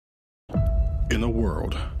In a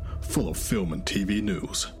world full of film and TV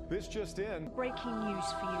news. This just in. Breaking news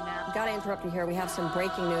for you now. Gotta interrupt you here. We have some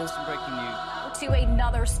breaking news. To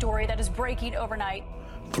another story that is breaking overnight.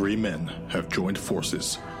 3 men have joined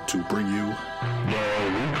forces to bring you the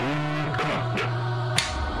Weekly Cut.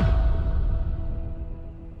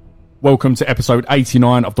 Welcome to episode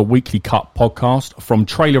 89 of the Weekly Cut podcast. From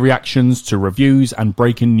trailer reactions to reviews and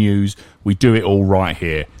breaking news, we do it all right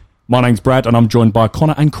here. My name's Brad, and I'm joined by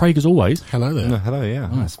Connor and Craig as always. Hello there. Hello, yeah.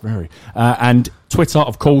 Nice, very. And Twitter,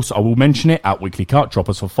 of course, I will mention it, at Weekly Cut. Drop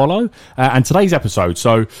us a follow. And today's episode,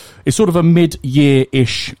 so it's sort of a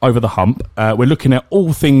mid-year-ish over the hump. We're looking at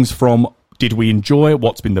all things from did we enjoy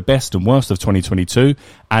what's been the best and worst of 2022,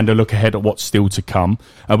 and a look ahead at what's still to come.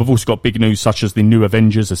 We've also got big news such as the new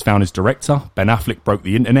Avengers has found his director. Ben Affleck broke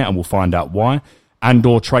the internet, and we'll find out why.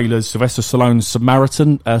 Andor trailers, Sylvester Stallone's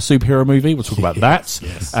Samaritan superhero movie. We'll talk about that.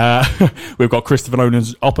 Yes. We've got Christopher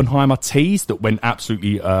Nolan's Oppenheimer tease that went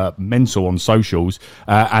absolutely mental on socials.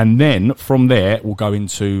 And then from there, we'll go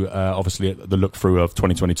into, obviously, the look through of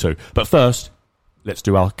 2022. But first, let's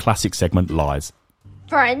do our classic segment, Lies.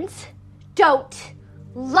 Friends, don't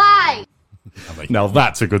lie. Now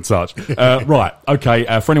that's a good touch. Right,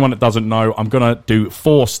 okay, for anyone that doesn't know, I'm going to do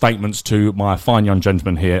 4 statements to my fine young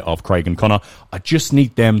gentlemen here of Craig and Connor. I just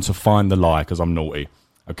need them to find the lie because I'm naughty.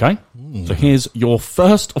 Okay? So here's your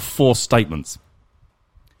first of 4 statements.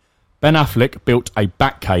 Ben Affleck built a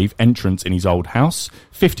Batcave entrance in his old house.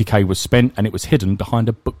 50k was spent and it was hidden behind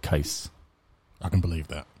a bookcase. I can believe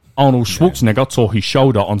that. Arnold Schwarzenegger tore his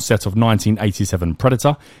shoulder on set of 1987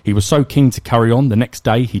 Predator. He was so keen to carry on, the next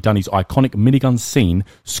day he done his iconic minigun scene,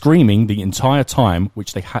 screaming the entire time,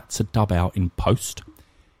 which they had to dub out in post.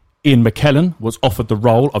 Ian McKellen was offered the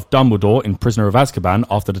role of Dumbledore in Prisoner of Azkaban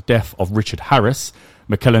after the death of Richard Harris.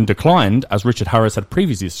 McKellen declined, as Richard Harris had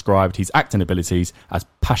previously described his acting abilities as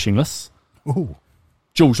passionless. Ooh.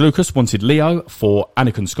 George Lucas wanted Leo for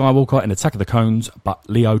Anakin Skywalker in Attack of the Clones, but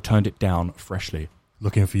Leo turned it down freshly.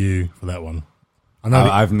 Looking for you for that one. I know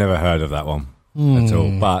I've never heard of that one at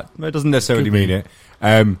all, but it doesn't necessarily mean it.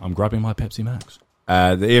 I'm grabbing my Pepsi Max.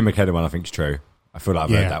 The Ian McKellen one I think is true. I feel like I've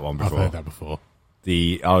heard that one before. I've heard that before.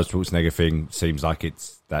 The Arnold Schwarzenegger thing seems like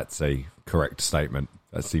that's a correct statement.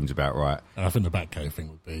 That seems about right. And I think the Batcave thing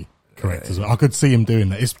would be correct as well. I could see him doing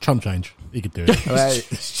that. It's chump change. He could do it.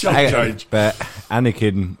 It's chump change. But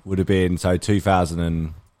Anakin would have been,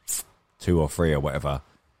 2002 or 3 or whatever.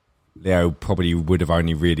 Leo probably would have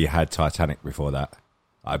only really had Titanic before that.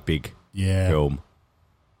 Like a big film.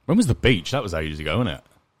 When was The Beach? That was ages ago, wasn't it?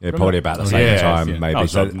 Yeah, probably about the same time, maybe.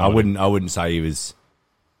 So I wouldn't say he was.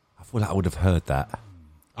 I feel like I would have heard that.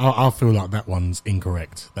 I feel like that one's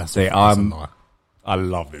incorrect. That's a lie. I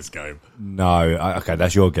love this game. No, okay,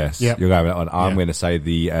 that's your guess. Yep. You're going with that one. I'm going to say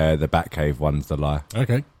the Batcave one's the lie.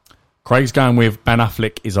 Okay. Craig's going with Ben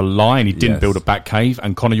Affleck is a lie, and he didn't build a Batcave.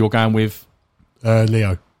 And Connor, you're going with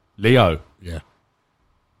Leo. Leo. Yeah.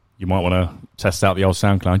 You might want to test out the old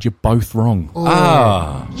SoundCloud. You're both wrong.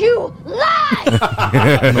 You lie!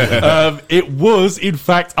 It was, in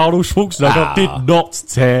fact, Arnold Schwarzenegger did not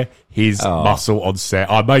tear his muscle on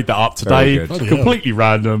set. I made that up today. Completely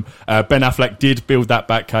random. Ben Affleck did build that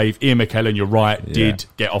Batcave. Ian McKellen, you're right, did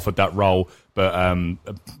get offered that role. But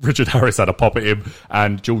Richard Harris had a pop at him.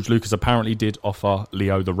 And George Lucas apparently did offer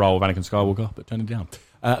Leo the role of Anakin Skywalker, but turned it down.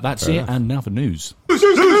 That's it. And now for news.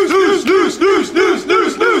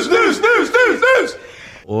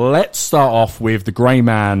 Let's start off with the Grey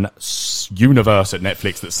Man universe at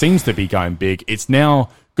Netflix that seems to be going big. It's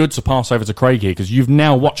now good to pass over to Craig here because you've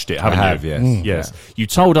now watched it, haven't you? I have, yes. Yes. Yeah. You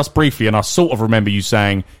told us briefly, and I sort of remember you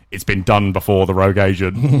saying it's been done before, the Rogue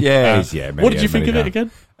Agent. What did you think of it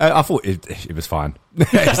again? I thought it was fine.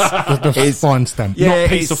 It's fine stamp. Not a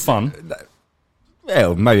piece of fun.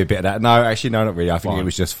 Well, maybe a bit of that. No, actually, no, not really. I think it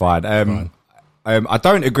was just fine. I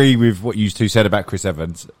don't agree with what you two said about Chris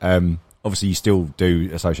Evans. Obviously, you still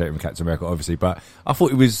do associate him with Captain America, obviously, but I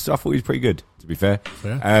thought he was pretty good. To be fair,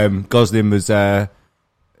 Gosling was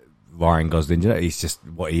Ryan Gosling. You know, he's just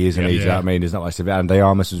what he is, and you know what I mean. There's not much of it. And De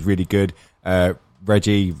Armas was really good.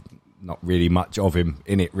 Reggie, not really much of him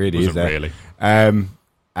in it, really, is there? Really. And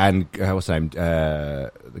what's her name?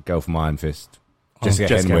 The girl from Iron Fist.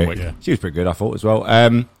 Jessica Henwick. She was pretty good, I thought, as well.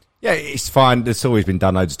 Yeah, it's fine. It's always been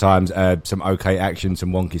done loads of times. Some okay action,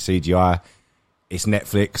 some wonky CGI. It's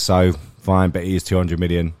Netflix, so fine, but it is 200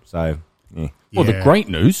 million, so... Yeah. Well, the great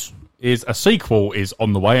news is a sequel is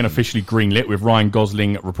on the way and officially greenlit with Ryan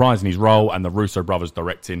Gosling reprising his role and the Russo brothers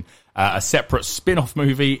directing. A separate spin-off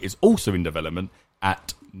movie is also in development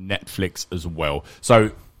at Netflix as well.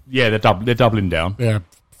 So, yeah, they're doubling down. Yeah,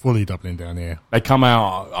 fully doubling down here. They come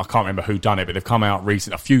out, I can't remember who done it, but they've come out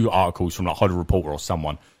recently, a few articles from like Hollywood Reporter or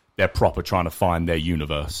someone, they're proper trying to find their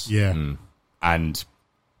universe. Yeah. And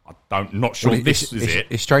not sure this is it.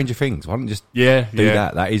 It's Stranger Things. Why don't you just do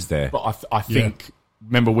that? That is there. But I think,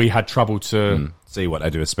 remember we had trouble to... see what they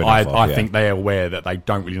do a spin-off of. I think they're aware that they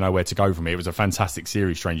don't really know where to go from it. It was a fantastic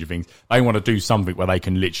series, Stranger Things. They want to do something where they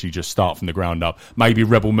can literally just start from the ground up. Maybe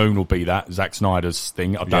Rebel Moon will be that, Zack Snyder's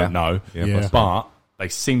thing. I don't know. Yeah. But they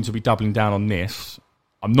seem to be doubling down on this.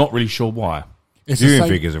 I'm not really sure why. Viewing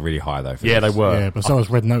figures are really high, though. They were. Yeah, but so was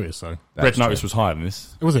Red Notice, though. Red Notice was higher than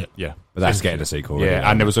this. Was it? Yeah. But that's getting a sequel. Yeah, really.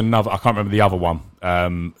 and there was another, I can't remember the other one.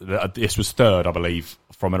 This was third, I believe,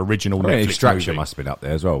 from an original Netflix Extraction movie. must have been up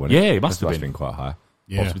there as well, It must have been quite high.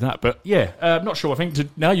 Yeah. Possibly that. But I'm not sure. I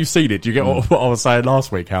think now you've seen it, do you get what I was saying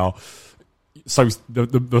last week? How so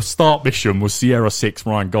the start mission was Sierra 6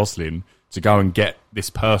 Ryan Gosling to go and get this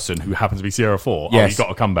person who happens to be Sierra 4. Yes. Oh, you've got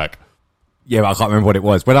to come back. Yeah, but I can't remember what it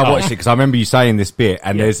was. When I watched it, because I remember you saying this bit,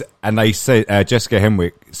 and they say Jessica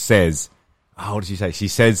Henwick says, what did she say? She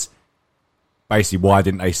says, basically, why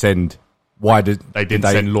didn't they send? Why did they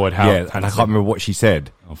send Lloyd Howard? Yeah, and I can't remember what she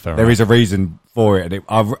said. Oh, fair there enough. is a reason for it, and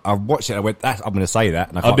I watched it. And I went, I'm going to say that.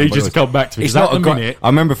 And I need you to come back to me. It's not a great. I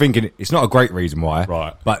remember thinking it's not a great reason why,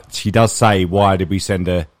 right? But she does say, why did we send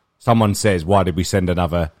a? Someone says, why did we send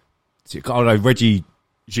another? I don't know, Reggie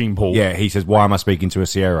Jean Paul. Yeah, he says, why am I speaking to a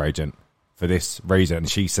Sierra agent for this reason? And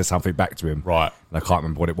she says something back to him. Right. And I can't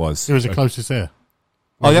remember what it was. Who was the closest there?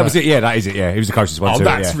 Oh, that was it. Yeah, that is it. Yeah, he was the closest one. To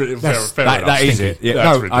that's it, really fair enough. That is it.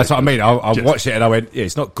 Yeah, that's what I mean. I watched it and I went, yeah,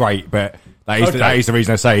 it's not great, but that is the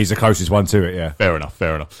reason I say he's the closest one to it. Yeah, fair enough.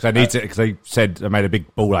 Because they said they made a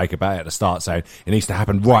big ball ache about it at the start, saying it needs to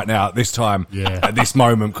happen right now at this time, at this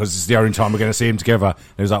moment, because it's the only time we're going to see him together.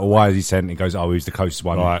 And it was like, well, why is he sent? And he goes, he's the closest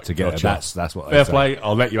one to get it. That's what. Fair play.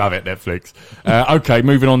 I'll let you have it, Netflix. Okay,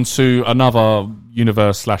 moving on to another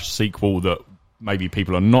universe / sequel that maybe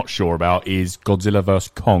people are not sure about is Godzilla vs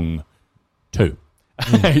Kong 2.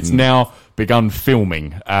 It's now begun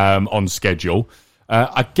filming on schedule.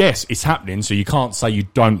 I guess it's happening, so you can't say you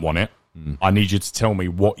don't want it. I need you to tell me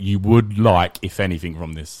what you would like, if anything,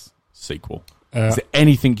 from this sequel. Is there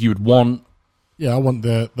anything you would want? Yeah, I want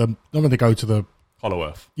I want to go to the Hollow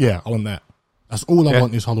Earth. Yeah, I want that. That's all I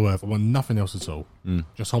want is Hollow Earth. I want nothing else at all.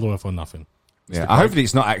 Just Hollow Earth or nothing. Yeah, hopefully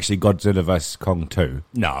it's not actually Godzilla vs Kong 2.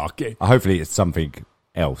 No, hopefully it's something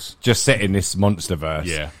else. Just set in this monster verse.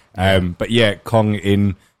 Yeah. But yeah, Kong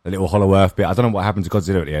in the little Hollow Earth bit. I don't know what happened to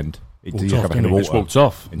Godzilla at the end. He just walked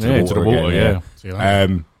off into the water.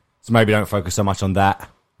 So maybe don't focus so much on that.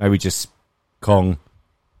 Maybe just Kong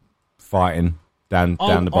fighting down the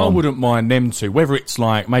bottom. I wouldn't mind them two. Whether it's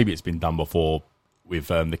like, maybe it's been done before with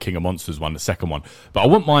the King of Monsters one, the second one. But I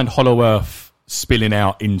wouldn't mind Hollow Earth spilling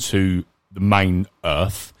out into the main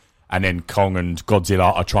Earth, and then Kong and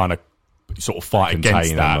Godzilla are trying to sort of fight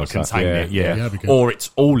against that, contain it. Yeah. Or it's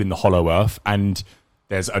all in the Hollow Earth, and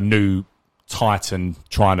there's a new Titan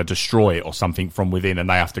trying to destroy it or something from within, and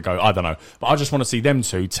they have to go, I don't know. But I just want to see them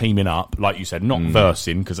two teaming up, like you said, not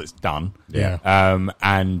versing because it's done.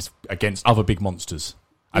 And against other big monsters.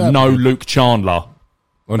 And no Luke Chandler.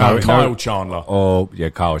 Well, Kyle Chandler.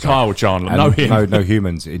 Kyle Chandler. No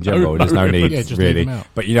humans in general. There's no need, really.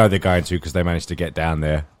 But you know they're going to, because they managed to get down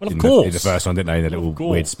there. Well, of course. In the first one, didn't they? The little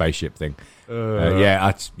weird spaceship thing.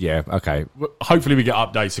 Okay. Hopefully we get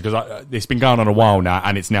updates, because it's been going on a while now,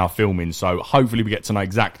 and it's now filming. So hopefully we get to know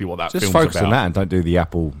exactly what that film's about. Just focus on that and don't do the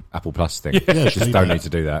Apple Plus thing. Just don't need to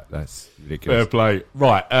do that. That's ridiculous. Fair play.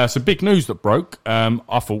 Right. So big news that broke.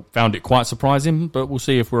 I found it quite surprising, but we'll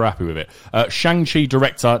see if we're happy with it. Shang-Chi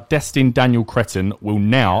director Destin Daniel Cretton will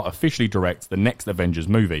now officially direct the next Avengers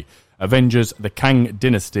movie. Avengers: The Kang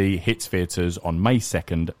Dynasty hits theatres on May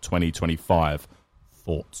 2nd, 2025.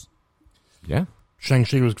 Thoughts? Yeah.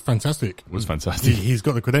 Shang-Chi was fantastic. He's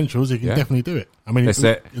got the credentials. He can definitely do it. I mean,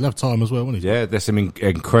 he'll have time as well, won't he? Yeah, there's some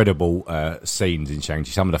incredible scenes in Shang-Chi.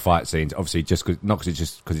 Some of the fight scenes, obviously, not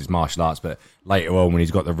because it's martial arts, but later on when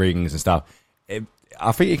he's got the rings and stuff.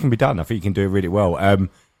 I think it can be done. I think he can do it really well. Am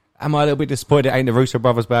I a little bit disappointed it ain't the Russo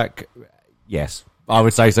brothers back? Yes, I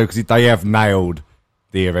would say so, because they have nailed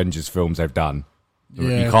the Avengers films they've done.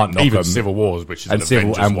 Yeah. You can't knock even them. Civil Wars, which is and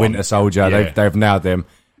Civil and Winter Soldier. Yeah. They've nailed them.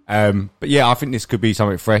 But yeah, I think this could be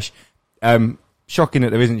something fresh. Shocking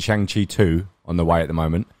that there isn't Shang-Chi 2 on the way at the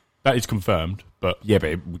moment. That is confirmed, but yeah, but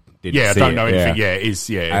I don't know anything. Yeah, it is.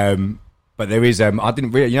 Yeah, but there is. I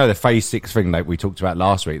didn't really. The Phase 6 thing that we talked about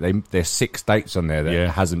last week. There's 6 dates on there that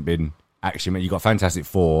hasn't been actually. You got Fantastic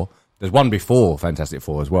Four. There's one before Fantastic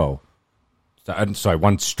Four as well.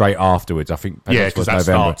 one straight afterwards. I think. Yeah, because that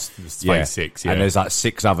November. Starts Phase 6. Yeah. And there's like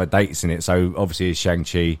 6 other dates in it. So obviously, is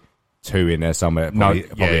Shang-Chi 2 in there somewhere?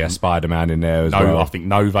 Probably a Spider-Man in there as well. I think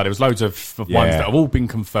Nova. There was loads of ones that have all been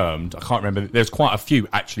confirmed. I can't remember. There's quite a few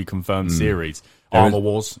actually confirmed series. Armor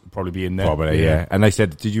Wars will probably be in there. Probably, yeah. And they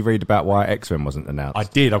said, did you read about why X-Men wasn't announced? I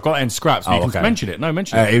did. I've got it in scraps. But you can mention it. No,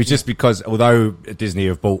 mention it. It was just because, although Disney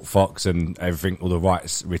have bought Fox and everything, all the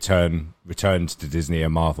rights returned to Disney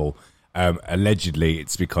and Marvel, allegedly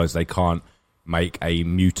it's because they can't make a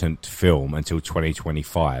mutant film until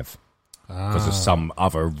 2025 because of some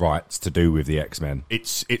other rights to do with the X-Men.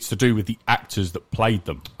 It's to do with the actors that played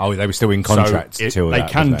them. Oh, they were still in contract till they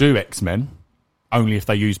can do X-Men. Only if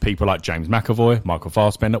they use people like James McAvoy, Michael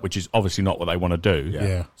Fassbender, which is obviously not what they want to do.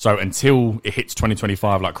 Yeah. So until it hits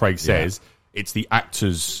 2025, like Craig says, it's the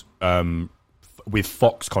actors with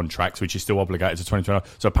Fox contracts, which is still obligated to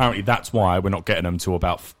 2025. So apparently that's why we're not getting them till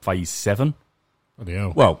about Phase 7.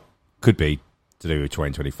 Well, could be to do with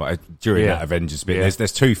 2025 during that Avengers bit. Yeah.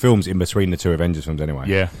 There's 2 films in between the 2 Avengers films anyway.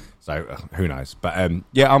 Yeah. So who knows? But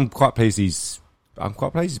I'm quite pleased he's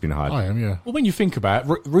been hired. I am, yeah. Well, when you think about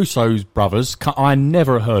it, Russo's brothers, I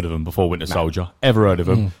never heard of them before Winter Soldier. Ever heard of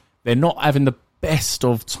them. They're not having the best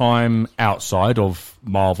of time outside of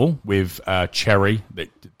Marvel with Cherry, that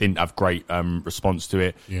didn't have great response to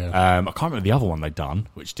it. Yeah. I can't remember the other one they'd done,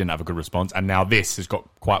 which didn't have a good response. And now this has got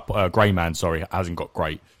quite... Grey Man, hasn't got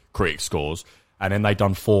great critic scores. And then they've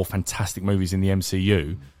done 4 fantastic movies in the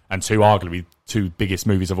MCU and 2 arguably 2 biggest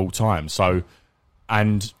movies of all time. So...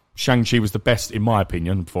 And... Shang-Chi was the best, in my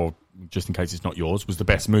opinion, just in case it's not yours, was the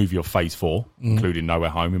best movie of Phase 4, including No Way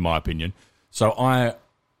Home, in my opinion. So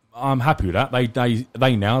I'm happy with that.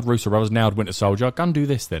 They nailed, Russo brothers nailed Winter Soldier. Go and do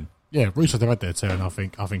this then. Yeah, Russo, they've had their turn. I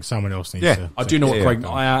think someone else needs to. I do know what Craig...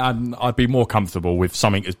 I'd be more comfortable with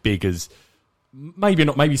something as big as...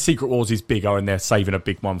 Maybe Secret Wars is bigger and they're saving a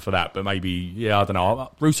big one for that, but maybe, I don't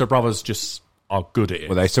know. Russo brothers just are good at it.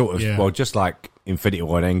 Well, they sort of... just like Infinity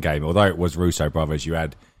War and Endgame, although it was Russo brothers, you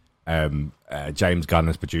had... James Gunn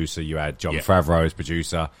as producer, you had Jon Favreau as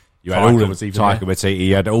producer, you had Taika Waititi,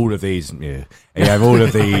 you had all of these, you have all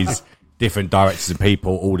of these different directors and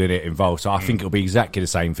people all in it involved. So I think it'll be exactly the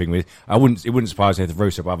same thing with. It wouldn't surprise me if the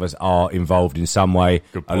Russo brothers are involved in some way,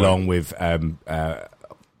 along with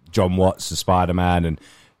John Watts, the Spider-Man, and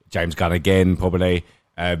James Gunn again, probably.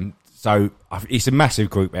 So it's a massive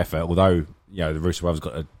group effort. Although the Russo brothers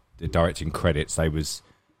got the directing credits,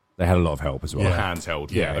 they had a lot of help as well.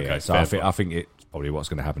 Handheld. Okay. So I think it's probably what's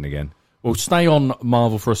going to happen again. Well, stay on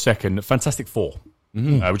Marvel for a second. Fantastic Four.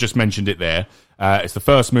 We just mentioned it there. It's the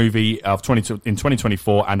first movie of in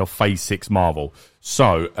 2024 and of Phase 6 Marvel.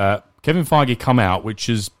 So Kevin Feige come out, which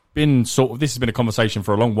has been this has been a conversation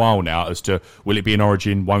for a long while now as to will it be an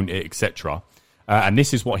origin, won't it, etc. And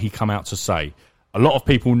this is what he come out to say. A lot of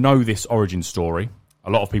people know this origin story.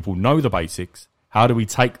 A lot of people know the basics. How do we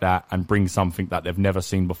take that and bring something that they've never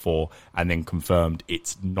seen before and then confirmed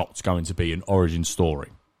it's not going to be an origin story?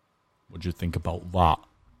 What do you think about that?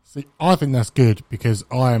 See, I think that's good because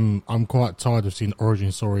I'm quite tired of seeing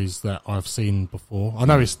origin stories that I've seen before. I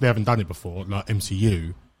know they haven't done it before, like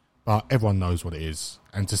MCU, but everyone knows what it is.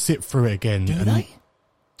 And to sit through it again... Do they?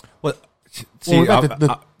 Well... See,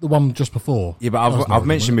 the one just before. Yeah, but I've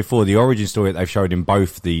mentioned before the origin story that they've showed in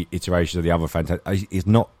both the iterations of the other Fantastic is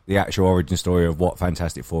not the actual origin story of what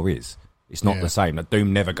Fantastic Four is. It's not the same. Like,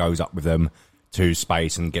 Doom never goes up with them to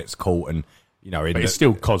space and gets caught, and but it's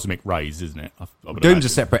still cosmic rays, isn't it? Doom's a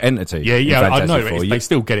separate entity. Yeah, I know. They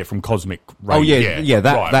still get it from cosmic rays. Oh yeah,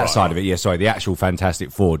 that side of it. Yeah, sorry, the actual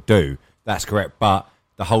Fantastic Four do. That's correct. But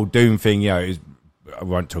the whole Doom thing, I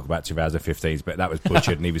won't talk about 2015s, but that was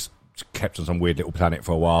butchered, and he was kept on some weird little planet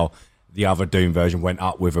for a while. The other Doom version went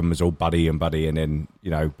up with him as all buddy, and then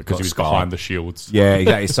because he was behind the shields. Yeah,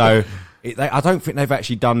 exactly. So I don't think they've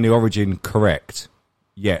actually done the origin correct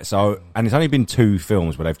yet. So, and it's only been 2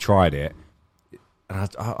 films where they've tried it. And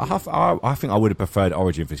I think I would have preferred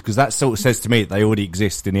origin for this because that sort of says to me that they already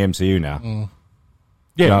exist in the MCU now.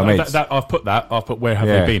 Yeah, I've put where have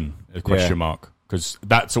they been? A question mark, because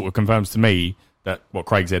that sort of confirms to me that what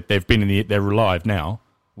Craig said, they've been they're alive now.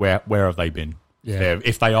 Where have they been? Yeah.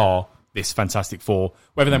 If they are this Fantastic Four,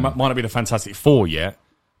 whether they might not be the Fantastic Four yet,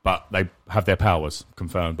 but they have their powers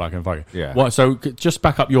confirmed by Kevin Feige. Yeah. So just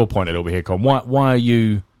back up your point a little bit here, Con. Why are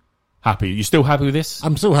you happy? You still happy with this?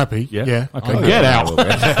 I'm still happy. Yeah. Okay. Get out.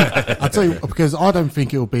 I'll tell you, because I don't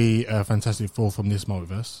think it'll be a Fantastic Four from this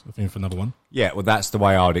multiverse. I think for another one. Yeah, well, that's the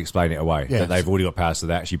way I would explain it away. That they've already got powers, so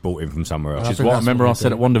they actually bought in from somewhere else. Which is what I remember I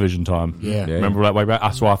said at WandaVision time. Yeah. Remember that way back?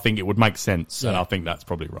 That's why I think it would make sense, and I think that's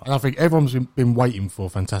probably right. And I think everyone's been waiting for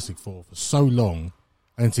Fantastic Four for so long,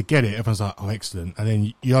 And to get it, everyone's like, oh, excellent. And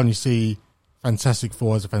then you only see Fantastic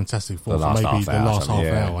Four as a Fantastic Four for maybe the last half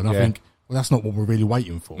hour. And I think, well, that's not what we're really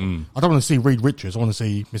waiting for. I don't want to see Reed Richards. I want to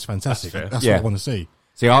see Miss Fantastic. That's what I want to see.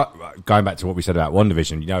 See, going back to what we said about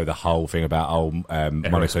WandaVision, the whole thing about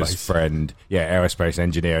Monica's friend, aerospace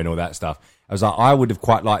engineer and all that stuff. I was like, I would have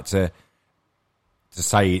quite liked to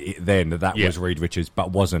say it then that was Reed Richards,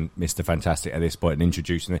 but wasn't Mr. Fantastic at this point and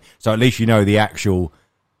introducing it. So at least the actual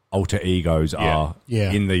alter egos are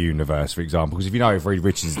in the universe, for example. Because if Reed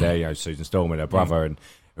Richards is there, Susan Storm and her brother and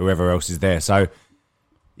whoever else is there. So,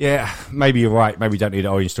 yeah, maybe you're right. Maybe you don't need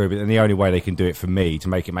an origin story, but then the only way they can do it for me to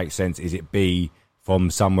make it make sense is it be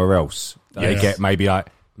from somewhere else. They get maybe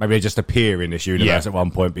they just appear in this universe at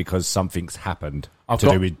one point because something's happened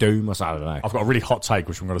do with Doom or something. I don't know. I've got a really hot take,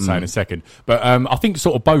 which I'm going to say in a second. But I think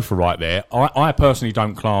sort of both are right there. I personally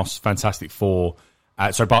don't class Fantastic Four.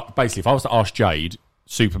 But basically, if I was to ask Jade,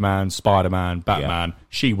 Superman, Spider-Man, Batman,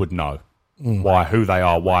 she would know who they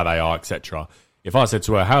are, why they are, etc. If I said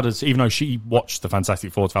to her, even though she watched the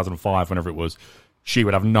Fantastic Four 2005, whenever it was, she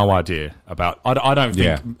would have no idea about. I don't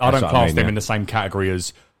class them in the same category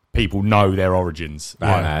as people know their origins.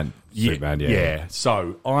 Batman, Superman,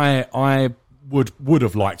 So I would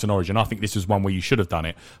have liked an origin. I think this is one where you should have done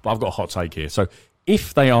it, but I've got a hot take here. So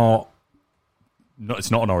if they are,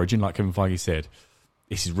 it's not an origin like Kevin Feige said.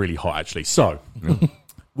 This is really hot, actually. So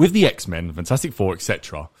with the X-Men, Fantastic Four,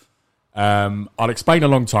 etc. I'll explain a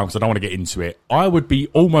long time because I don't want to get into it. I would be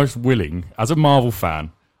almost willing, as a Marvel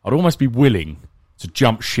fan, I'd almost be willing to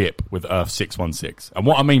jump ship with Earth 616. And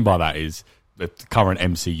what I mean by that is the current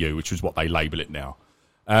MCU, which is what they label it now.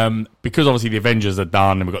 Because obviously the Avengers are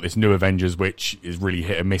done and we've got this new Avengers, which is really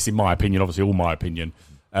hit and miss, in my opinion, obviously all my opinion.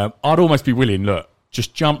 I'd almost be willing,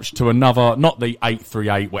 just jump to another, not the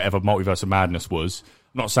 838, whatever Multiverse of Madness was,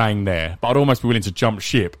 I'm not saying there, but I'd almost be willing to jump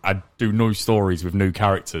ship and do new stories with new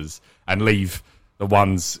characters and leave the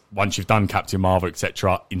ones, once you've done Captain Marvel,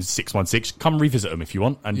 etc., in 616, come revisit them if you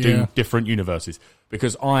want and do different universes.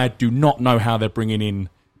 Because I do not know how they're bringing in,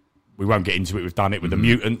 we won't get into it, we've done it with the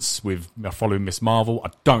mutants, with following Miss Marvel.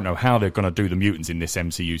 I don't know how they're going to do the mutants in this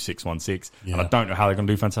MCU 616, and I don't know how they're going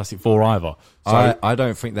to do Fantastic Four either. So I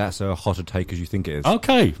don't think that's a hotter take as you think it is.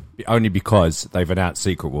 Okay. Only because they've announced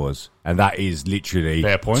Secret Wars, and that is literally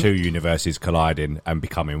two universes colliding and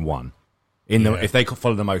becoming one. If they could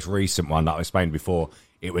follow the most recent one that I explained before,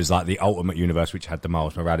 it was like the Ultimate Universe, which had the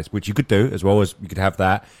Miles Morales, which you could do as well as you could have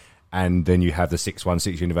that, and then you have the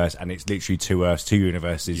 616 universe, and it's literally two Earths, two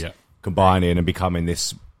universes combining and becoming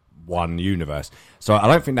this one universe. So I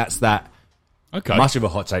don't think that's that much of a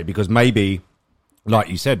hot take, because maybe, like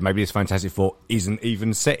you said, maybe this Fantastic Four isn't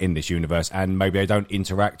even set in this universe, and maybe they don't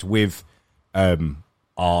interact with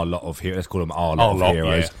our lot of heroes. Let's call them our lot of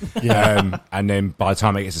heroes. And then by the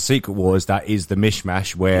time it gets to Secret Wars, that is the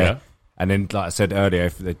mishmash where, and then like I said earlier,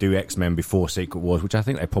 if they do X-Men before Secret Wars, which I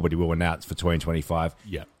think they probably will announce for 2025,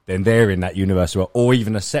 then they're in that universe, or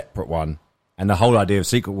even a separate one. And the whole idea of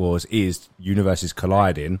Secret Wars is universes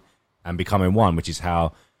colliding and becoming one, which is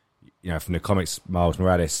how, from the comics, Miles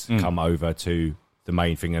Morales come over to the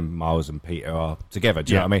main thing, and Miles and Peter are together.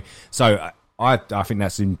 Do you know what I mean? So I think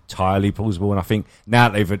that's entirely plausible, and I think now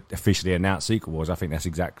that they've officially announced Secret Wars, I think that's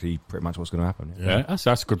exactly pretty much what's going to happen. That's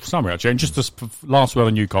a good summary, actually. And just as last word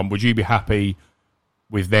on UConn, would you be happy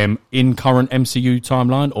with them in current MCU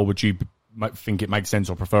timeline, or would you think it makes sense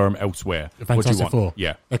or prefer them elsewhere? The Fantastic Four?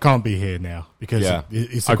 Yeah. They can't be here now, because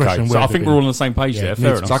it's a question. So I think we're all on the same page there.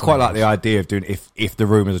 Fair enough. So I quite like the idea of doing, if the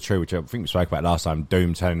rumours are true, which I think we spoke about last time,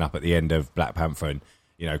 Doom turning up at the end of Black Panther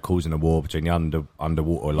and, causing a war between the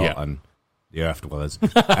underwater lot and the Earth Dwellers.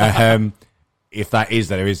 If that is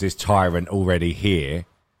that there is this tyrant already here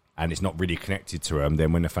and it's not really connected to them,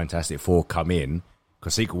 then when the Fantastic Four come in,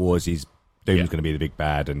 because Secret Wars is Doom's going to be the big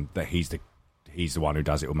bad, and that he's the one who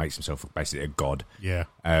does it or makes himself basically a god.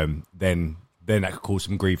 Then that could cause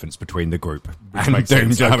some grievance between the group. Which makes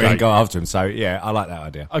sense. Go after him. So, I like that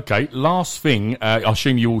idea. Okay, last thing. I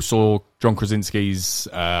assume you all saw John Krasinski's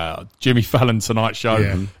Jimmy Fallon Tonight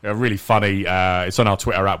Show. Really funny. It's on our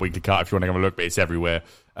Twitter at Weekly Cut if you want to have a look, but it's everywhere.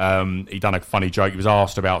 He done a funny joke. He was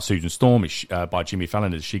asked about Susan Storm by Jimmy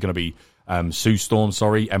Fallon. Is she going to be Sue Storm,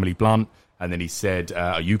 Emily Blunt? And then he said,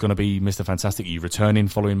 are you going to be Mr. Fantastic? Are you returning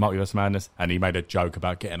following Multiverse Madness? And he made a joke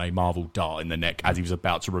about getting a Marvel dart in the neck as he was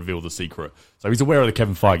about to reveal the secret. So he's aware of the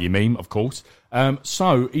Kevin Feige meme, of course.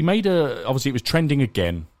 So he made obviously it was trending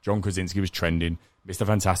again. John Krasinski was trending. Mr.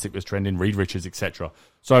 Fantastic was trending. Reed Richards, etc.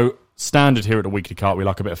 So standard here at the Weekly Cart, we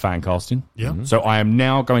like a bit of fan casting. So I am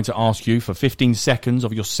now going to ask you for 15 seconds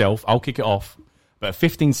of yourself. I'll kick it off. But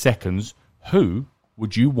 15 seconds, who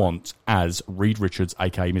would you want as Reed Richards,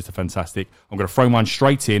 aka Mr. Fantastic? I'm going to throw mine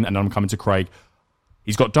straight in, and then I'm coming to Craig.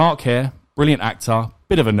 He's got dark hair, brilliant actor,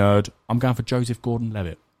 bit of a nerd. I'm going for Joseph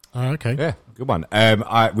Gordon-Levitt. Okay. Yeah, good one.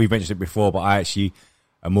 We've mentioned it before, but I actually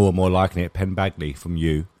am more and more liking it. Penn Badgley from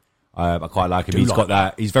You. I quite like him. He's got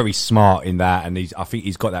that. He's very smart in that, and I think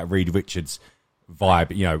he's got that Reed Richards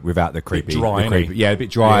vibe, without the creepy. Yeah, a bit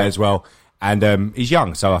dry as well. And he's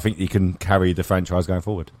young, so I think he can carry the franchise going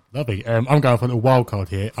forward. Lovely. I'm going for a little wild card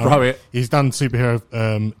here. Throw it. He's done superhero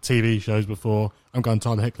TV shows before. I'm going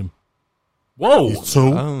Tyler Hoechlin. Whoa! He's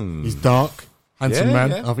tall. He's dark. Handsome man.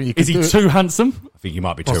 Yeah. I think Is he too handsome? I think he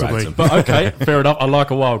might be too Possibly. handsome. But okay, fair enough. I like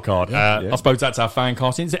a wild card. Yeah. I suppose that's our fan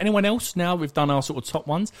casting. Is there anyone else now? We've done our sort of top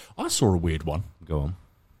ones. I saw a weird one. Go on.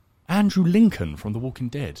 Andrew Lincoln from The Walking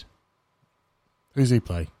Dead. Who's he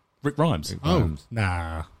play? Rick Grimes.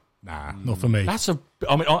 Nah, not for me. That's a.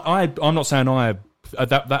 I mean, I'm not saying but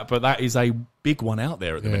that is a big one out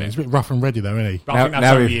there at the minute. He's a bit rough and ready though, isn't he? But I think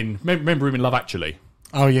that's only in. Remember him in Love Actually.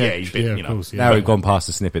 Oh yeah, Yeah, he's been, of course. Yeah. Now we've gone past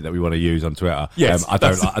the snippet that we want to use on Twitter. Yes, I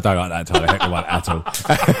don't like that Tyler Hoechlin one at all.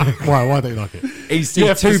 Why don't you like it? He's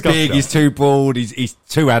Yeah, too discuss big. that. He's too bald. He's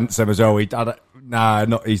too handsome as well.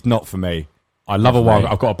 He's not for me. I love a wild.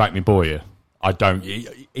 I've got to back me boy here. I don't.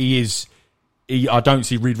 He is. I don't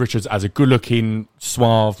see Reed Richards as a good-looking,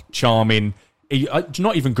 suave, charming.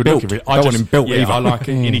 Not even good-looking. Built. I Don't want him built either. I like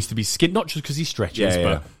it. He needs to be skin, not just because he stretches,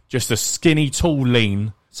 but just a skinny, tall,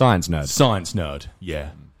 lean Science nerd. nerd.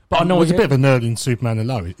 Yeah, but I know He's a bit of a nerd in Superman and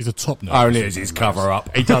Lois. He's a top nerd. Only is his cover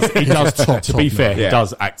up. He does. He does. To be fair, nerd. he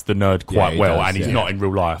does act the nerd quite he well, does, and he's yeah. not in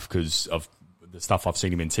real life because of the stuff I've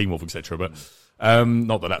seen him in Teen Wolf, etc. But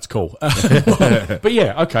not that that's cool. But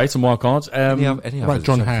yeah, okay, some wild cards. Any What about others?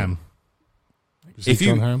 John Hamm? If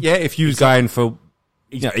you, John Hamm? if you was going for,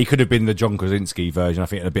 he could have been the John Krasinski version. I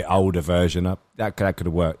think a bit older version. That could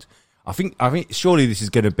have worked. I think surely this is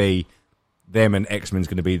going to be them, and X-Men's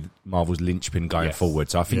going to be Marvel's linchpin going forward.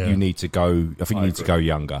 So I think you need to go. I think you need to go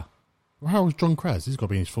younger. Well, how old is John Kraz? He's got to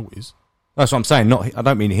be in his 40s. That's what I'm saying. I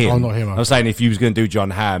don't mean him. Oh, not him, okay. I'm saying if you was going to do John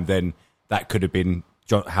Hamm, then that could have been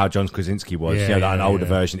how John Krasinski was. Yeah, an older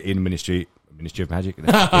version in Ministry of Magic,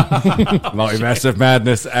 Multiverse of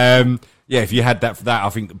Madness. If you had that for that, I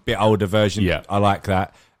think a bit older version. Yeah, I like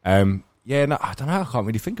that. I don't know. I can't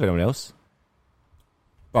really think of anyone else.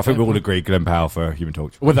 But I think we all agree Glenn Powell for Human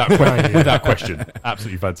Torch. Without question.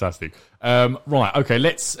 Absolutely fantastic. Right, okay,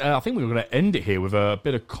 let's... I think we're going to end it here with a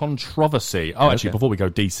bit of controversy. Oh, actually, before we go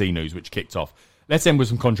DC news, which kicked off, let's end with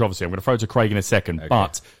some controversy. I'm going to throw to Craig in a second. Okay.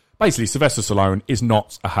 But basically, Sylvester Stallone is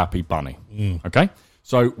not a happy bunny. Okay?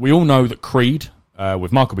 So we all know that Creed,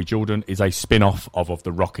 with Michael B. Jordan, is a spin-off of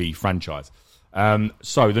the Rocky franchise.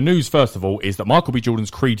 So the news, first of all, is that Michael B. Jordan's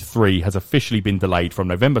Creed 3 has officially been delayed from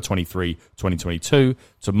November 23, 2022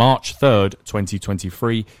 to March 3rd,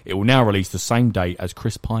 2023. It will now release the same day as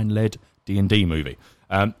Chris Pine-led D&D movie.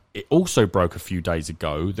 It also broke a few days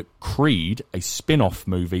ago that Creed, a spin-off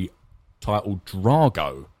movie titled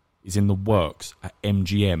Drago, is in the works at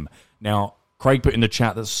MGM. Now, Craig put in the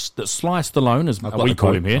chat that Sly Stallone, as we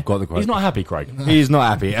call him here, I've got the quote. He's not happy, Craig. He's not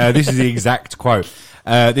happy. This is the exact quote.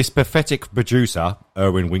 This pathetic producer,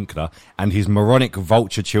 Erwin Winkler, and his moronic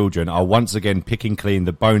vulture children are once again picking clean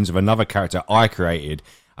the bones of another character I created.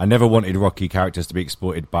 I never wanted Rocky characters to be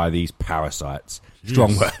exploited by these parasites.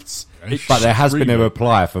 Strong words. But there has been a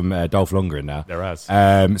reply from Dolph Lundgren now. There has.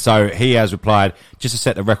 So he has replied, just to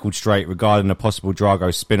set the record straight regarding a possible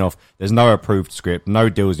Drago spin-off, there's no approved script, no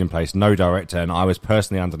deals in place, no director, and I was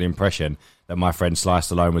personally under the impression that my friend Sly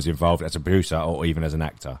Stallone was involved as a producer or even as an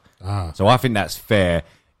actor. So I think that's fair.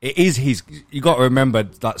 It is you got to remember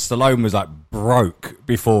that Stallone was like broke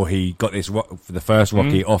before he got this for the first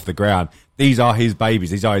Rocky off the ground. These are his babies.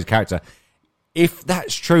 These are his character. If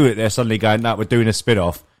that's true that they're suddenly going, no, we're doing a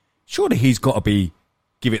spin-off, surely he's got to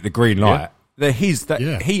give it the green light.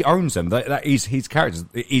 He owns them. That is his characters.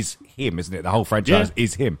 It is him, isn't it? The whole franchise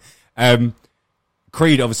is him.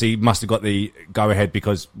 Creed obviously must have got the go ahead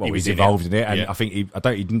because he was involved in it, and I think he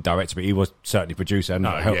didn't direct it, but he was certainly producer and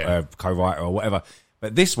co-writer or whatever.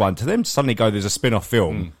 But this one, to them to suddenly go, there's a spin-off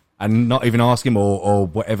film and not even ask him or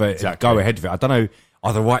whatever, go ahead with it. I don't know.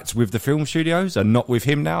 Are the rights with the film studios and not with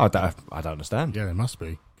him now? I don't understand. Yeah, there must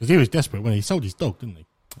be, because he was desperate when he sold his dog, didn't he?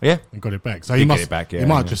 Yeah, and got it back. So he must get it back. he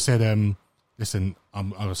might have just said, "Listen,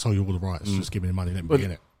 I'll sell you all the rights. Just give me the money. Let me be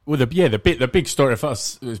in it." Well, the big story for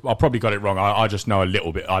us, I probably got it wrong. I just know a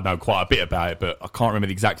little bit. I know quite a bit about it, but I can't remember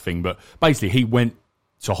the exact thing. But basically, he went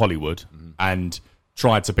to Hollywood and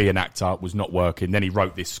tried to be an actor, was not working. Then he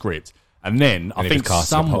wrote this script, and then I think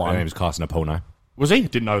someone he was casting a porno. Was he?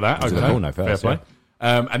 Didn't know that. Okay, a porno first, fair play.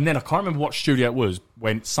 And then I can't remember what studio it was,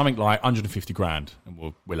 went something like 150 grand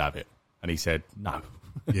and we'll have it. And he said, no.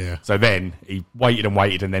 Yeah. So then he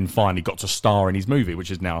waited and then finally got to star in his movie,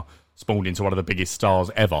 which is now spawned into one of the biggest stars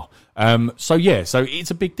ever. So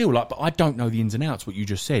it's a big deal. Like, but I don't know the ins and outs, what you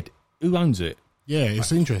just said. Who owns it? Yeah,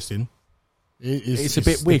 it's interesting. It's a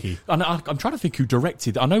bit sticky. weird. I'm trying to think who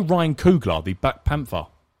directed. I know Ryan Coogler, the Black Panther,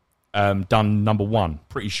 done number one.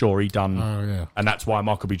 Pretty sure he done. Oh, yeah. And that's why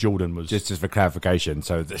Michael B. Jordan was. Just for clarification,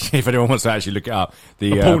 so if anyone wants to actually look it up,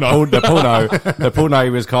 the porno he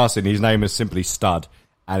was casting, his name was simply Stud,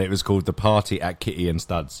 and it was called The Party at Kitty and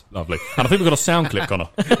Studs. Lovely. And I think we've got a sound clip, Connor.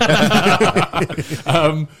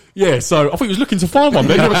 So I think he was looking to find one.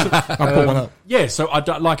 I put one up. Yeah, so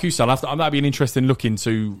like you said, that'd be an interesting look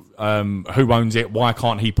into who owns it, why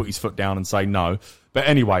can't he put his foot down and say no. But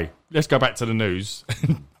anyway, let's go back to the news.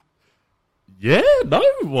 Yeah, no,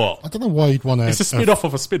 what? I don't know why you'd want to... It's a spin-off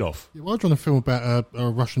of a spin-off. Why would you want to film about a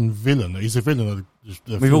Russian villain? He's a villain of the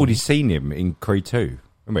We've film. already seen him in Creed 2,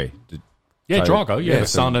 haven't we? Yeah, So, Drago, the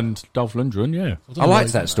son and Dolph Lundgren, yeah. I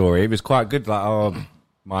liked that story. It was quite good. Like,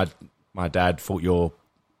 my dad thought you're...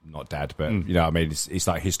 Not dad, but, you know what I mean? It's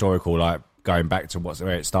like historical, like, going back to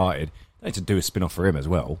where it started. They need to do a spin-off for him as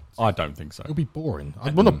well. I don't think so. It'll be boring.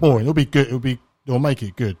 Well, not boring. It'll be good. It'll make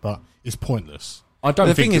it good, but it's pointless. I don't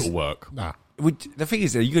The think thing is- it'll work. Nah. The thing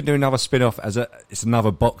is, you could do another spin-off it's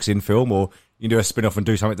another boxing film, or you can do a spin-off and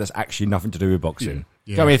do something that's actually nothing to do with boxing.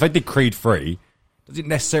 Yeah. You know what I mean, if they did Creed 3, does it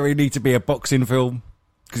necessarily need to be a boxing film?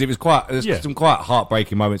 Because it was there's some quite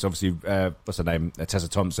heartbreaking moments, obviously, what's her name, Tessa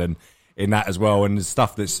Thompson, in that as well, and there's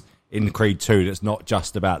stuff that's in Creed 2 that's not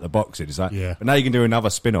just about the boxing. It's like, but now you can do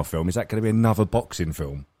another spin-off film. Is that going to be another boxing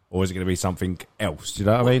film? Or is it going to be something else? Do you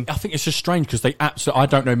know what I mean? I think it's just strange because I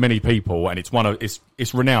don't know many people, and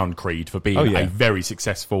it's renowned Creed for being a very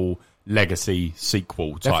successful legacy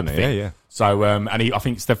sequel type thing. Yeah. So, I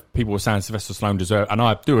think people were saying Sylvester Stallone deserved, and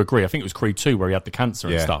I do agree. I think it was Creed 2 where he had the cancer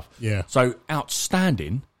and stuff. Yeah. So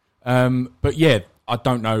outstanding. But yeah, I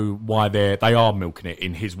don't know why they are milking it.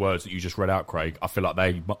 In his words that you just read out, Craig, I feel like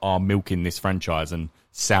they are milking this franchise and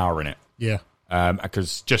souring it. Yeah.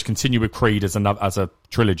 Because just continue with Creed as a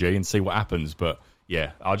trilogy and see what happens. But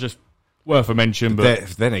yeah, I'll just worth a mention. But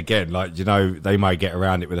then again, like, you know, they may get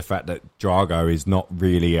around it with the fact that Drago is not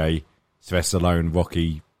really a Sylvester Stallone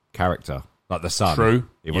Rocky character, like the son. True,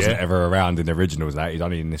 he wasn't ever around in the originals. That he's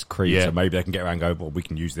only in this Creed, so maybe they can get around and go, well, we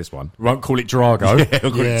can use this one. We won't call it Drago.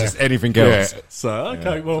 We'll call it just anything else. So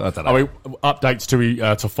okay, well, I don't know.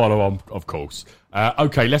 Updates to follow on, of course.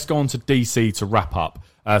 Okay, let's go on to DC to wrap up.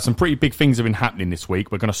 Some pretty big things have been happening this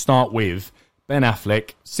week. We're going to start with Ben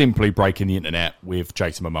Affleck simply breaking the internet with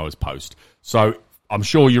Jason Momoa's post. So I'm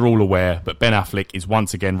sure you're all aware, but Ben Affleck is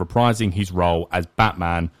once again reprising his role as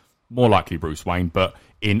Batman, more likely Bruce Wayne, but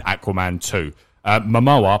in Aquaman 2.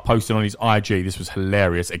 Momoa posted on his IG, this was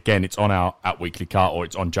hilarious. Again, it's on our at Weekly Cut, or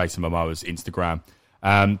it's on Jason Momoa's Instagram.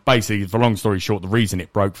 Basically, for long story short, the reason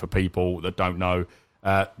it broke, for people that don't know,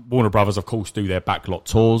 Warner Brothers, of course, do their backlot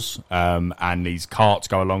tours, and these carts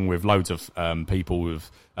go along with loads of people with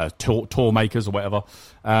tour makers or whatever.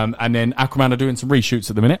 And then Aquaman are doing some reshoots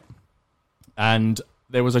at the minute, and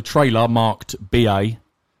there was a trailer marked BA,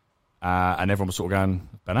 and everyone was sort of going,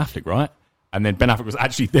 Ben Affleck, right? And then Ben Affleck was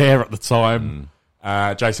actually there at the time.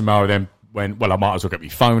 Jason Momoa then went, well, I might as well get my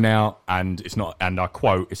phone out, and it's not, and I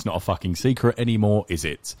quote, it's not a fucking secret anymore, is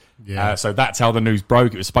it? Yeah. So that's how the news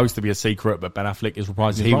broke. It was supposed to be a secret, but Ben Affleck is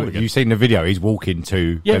reprising his role again. You've seen the video, he's walking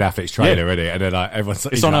to Ben Affleck's trailer, isn't it? And then like, everyone's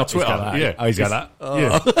it's on our Twitter. He's got that.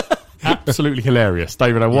 Yeah. Absolutely hilarious. Don't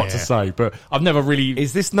even know what to say, but I've never really...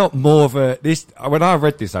 Is this not more of a... When I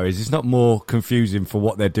read this, though, is this not more confusing for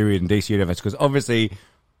what they're doing in DC Universe? Because obviously,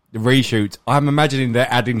 the reshoots, I'm imagining they're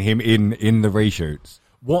adding him in the reshoots.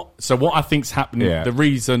 What I think's happening, the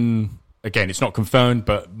reason, again, it's not confirmed,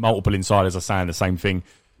 but multiple insiders are saying the same thing.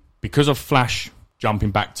 Because of Flash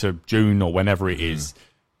jumping back to June or whenever it is,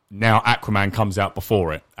 now Aquaman comes out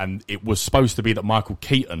before it. And it was supposed to be that Michael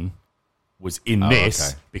Keaton was in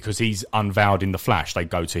this because he's unveiled in the Flash. They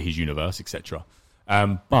go to his universe, etc.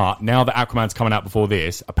 But now that Aquaman's coming out before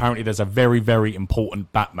this, apparently there's a very, very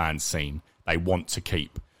important Batman scene they want to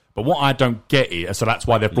keep. But what I don't get is, so that's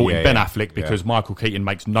why they've brought in Ben Affleck, because Michael Keaton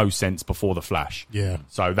makes no sense before the Flash. Yeah.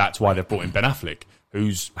 So that's why they've brought in Ben Affleck,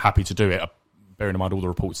 who's happy to do it. Bearing in mind all the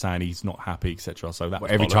reports saying he's not happy, etc. So that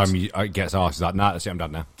every time he gets asked, he's like, "Nah, that's it, I'm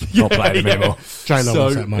done now. Not playing him anymore." J-Lo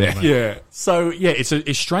wants that money, mate. So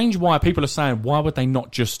it's strange why people are saying, why would they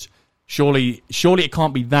not just? Surely it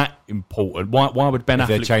can't be that important. Why would Ben Affleck?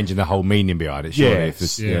 They're changing the whole meaning behind it. Surely,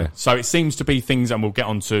 So it seems to be things, and we'll get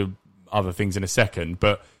on to other things in a second,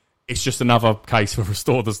 but it's just another case for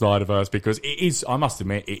restore the Snyderverse, because it is, I must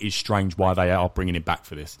admit, it is strange why they are bringing him back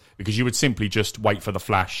for this, because you would simply just wait for the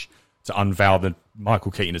Flash to unveil the Michael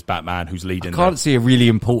Keaton as Batman, who's leading. I can't see a really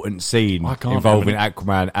important scene involving really.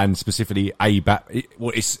 Aquaman and specifically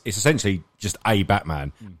well, it's essentially just a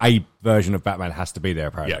Batman. A version of Batman has to be there,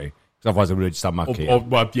 apparently. Yeah. Otherwise, it would have just done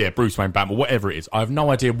Monkey. Bruce Wayne, Batman, whatever it is. I have no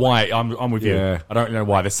idea why. I'm with you. I don't know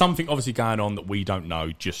why. There's something obviously going on that we don't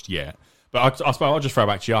know just yet. But I suppose I'll just throw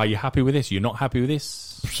back to you. Are you happy with this? You're not happy with this?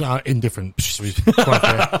 Indifferent.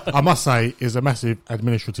 I must say, is a massive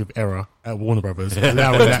administrative error at Warner Brothers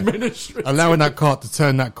allowing that cart to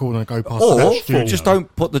turn that corner and go past that studio. Just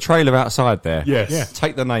don't put the trailer outside there. Yes. Yeah.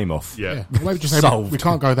 Take the name off. Yeah. Maybe just say we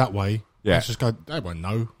can't go that way. Yeah. Let's just go. They won't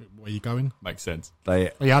know where you're going. Makes sense.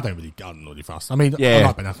 I don't really gun really fast. I mean, Yeah. I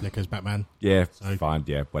like Ben Affleck as Batman. Yeah, fine.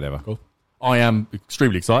 Yeah, whatever. Cool. I am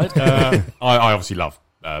extremely excited. I obviously love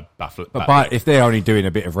Batman. But if they're only doing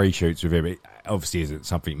a bit of reshoots with him, it obviously isn't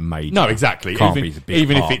something major. No, exactly. Can't be a big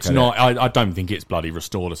Even if arc, it's can not, it? I don't think it's bloody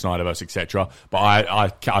restore the Snyderverse, etc. But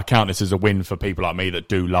I count this as a win for people like me that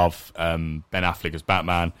do love Ben Affleck as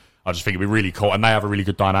Batman. I just think it'd be really cool, and they have a really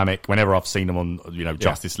good dynamic. Whenever I've seen them on,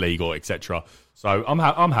 Justice League or etc. So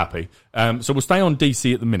I'm happy. So we'll stay on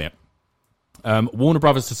DC at the minute. Warner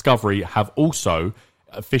Brothers Discovery have also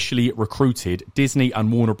officially recruited Disney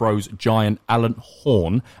and Warner Bros. Giant Alan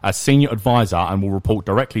Horn as senior advisor and will report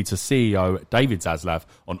directly to CEO David Zaslav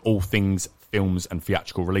on all things films and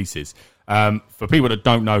theatrical releases. For people that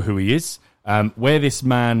don't know who he is, where this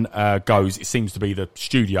man goes, it seems to be the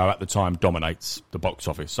studio at the time dominates the box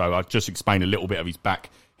office. So I'll just explain a little bit of his back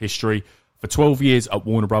history. For 12 years at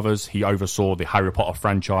Warner Brothers, he oversaw the Harry Potter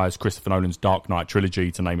franchise, Christopher Nolan's Dark Knight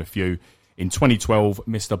trilogy, to name a few. In 2012,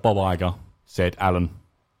 Mr. Bob Iger said, "Alan,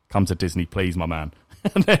 come to Disney, please, my man."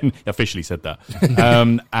 And then he officially said that.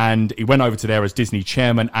 And he went over to there as Disney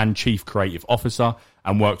chairman and chief creative officer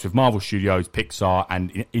and worked with Marvel Studios, Pixar,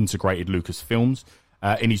 and integrated Lucasfilms.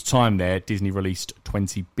 In his time there, Disney released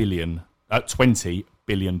 $20 billion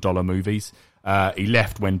movies. He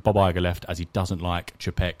left when Bob Iger left, as he doesn't like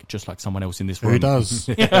Chapek, just like someone else in this room. Who does?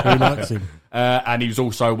 Who likes him? And he was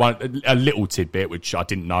also a little tidbit, which I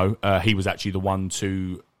didn't know. He was actually the one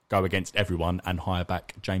to go against everyone and hire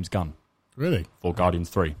back James Gunn. Really? For Guardians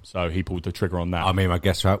 3. So he pulled the trigger on that. I mean, I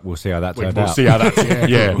guess we'll see how that turned We'll out. see how that...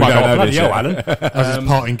 yeah. We don't know bloody this hell, yet. Alan. As his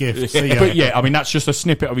parting gift. See ya. But yeah, I mean, that's just a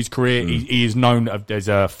snippet of his career. He is known... There's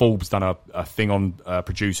Forbes done a thing on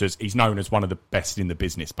producers. He's known as one of the best in the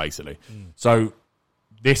business, basically. So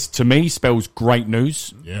this, to me, spells great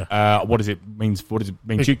news. Yeah. What does it mean?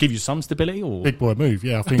 Do you give you some stability? Or Big boy move,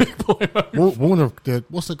 yeah. I think Warner,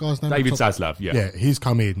 what's the guy's name? David Zaslav, yeah. Yeah, he's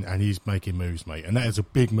come in and he's making moves, mate. And that is a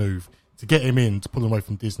big move. To get him in, to pull him away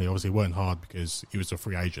from Disney, obviously it weren't hard because he was a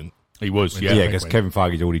free agent. He was, yeah. Yeah, because Kevin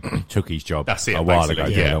Feige already took his job. That's it, a while ago.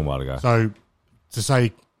 basically, Yeah, yeah. a while ago. So to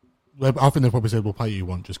say, I think they probably said, "We'll pay you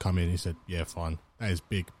want, just come in." He said, "Yeah, fine." That is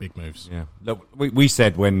big moves. Yeah. Look, we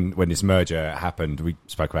said when this merger happened, we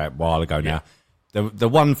spoke about it a while ago now, the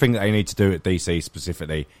one thing that they need to do at DC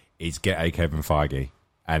specifically is get a Kevin Feige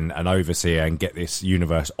and an overseer and get this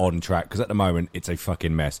universe on track, because at the moment it's a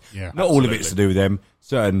fucking mess. Yeah, Not all of it's to do with them.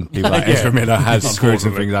 Certain people like Ezra Miller has screwed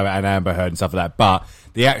some things over, and Amber Heard and stuff like that, but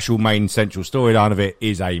the actual main central storyline of it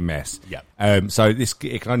is a mess. Yeah. So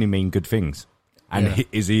it can only mean good things. And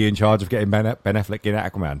is he in charge of getting Ben Affleck in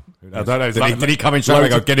Aquaman? I don't know. Did he come in straight away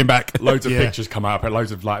and go, get him back? Loads of pictures come out, but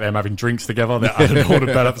loads of like them having drinks together.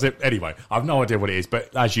 Anyway, I've no idea what it is,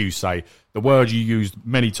 but as you say, the word you used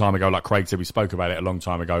many time ago, like Craig said, we spoke about it a long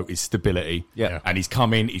time ago, is stability. Yeah. And he's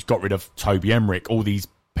come in, he's got rid of Toby Emmerich, all these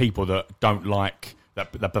people that don't like,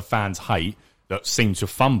 that the fans hate, that seem to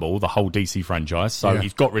fumble the whole DC franchise. So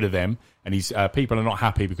he's got rid of them, and he's people are not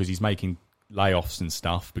happy because he's making layoffs and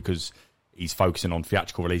stuff because he's focusing on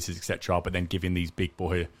theatrical releases, etc., but then giving these big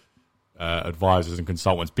boy advisors and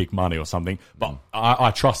consultants big money or something. But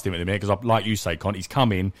I trust him at the minute because, like you say, Con, he's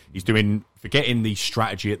come in, he's forgetting the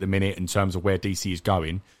strategy at the minute in terms of where DC is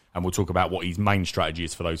going, and we'll talk about what his main strategy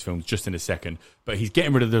is for those films just in a second. But he's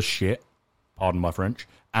getting rid of the shit, pardon my French,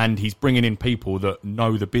 and he's bringing in people that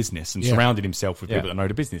know the business and surrounding himself with people that know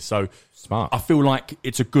the business. So smart. I feel like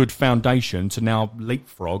it's a good foundation to now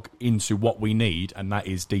leapfrog into what we need, and that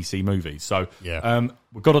is DC movies. So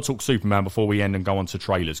we've got to talk Superman before we end and go on to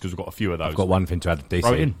trailers, because we've got a few of those. I've got one thing to add to DC.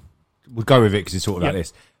 Throw it in. We'll go with it because it's sort of like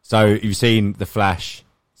this. So you've seen the Flash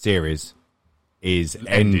series is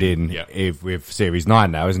ending with Series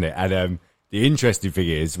 9 now, isn't it? And the interesting thing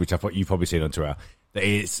is, which I thought you've probably seen on Twitter, that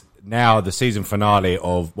it's now the season finale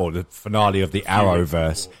of the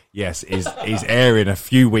Arrowverse, is airing a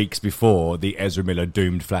few weeks before the Ezra Miller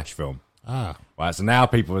doomed Flash film. Ah. Right, so now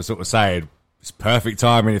people are sort of saying it's perfect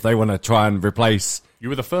timing if they want to try and replace. You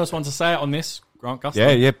were the first one to say it on this, Grant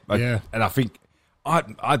Gustin. Yeah. And I think,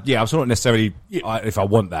 I'm sort of not necessarily if I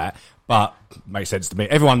want that, but it makes sense to me.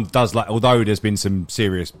 Everyone does like, although there's been some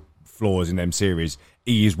serious flaws in them series,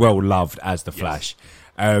 he is well loved as the Flash.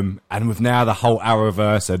 And with now the whole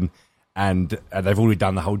Arrowverse and they've already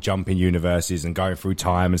done the whole jumping universes and going through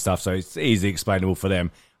time and stuff, so it's easily explainable for them.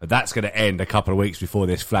 But that's going to end a couple of weeks before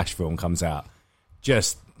this Flash film comes out.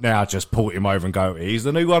 Just port him over and go, he's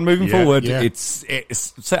the new one moving forward. Yeah. It's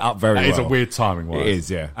set up very well. It's a weird timing wise. It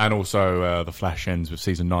is, yeah. And also the Flash ends with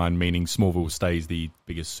season 9, meaning Smallville stays the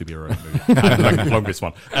biggest superhero movie. And the longest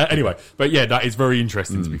one. Anyway, but yeah, that is very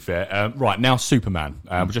interesting to be fair. Right, now Superman.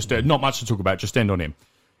 Just not much to talk about, just end on him.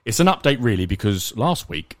 It's an update really because last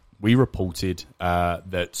week we reported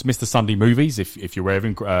that Mr. Sunday Movies, if you're aware of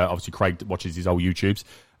him, obviously Craig watches his old YouTubes,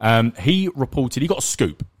 he reported he got a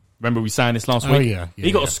scoop. Remember we saying this last week? Yeah,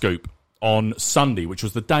 he got a scoop on Sunday, which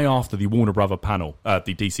was the day after the Warner Brother panel,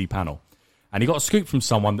 the DC panel. And he got a scoop from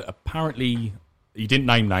someone that apparently, he didn't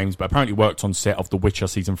name names, but apparently worked on set of The Witcher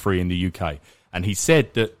Season 3 in the UK. And he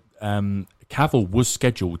said that Cavill was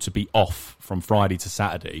scheduled to be off from Friday to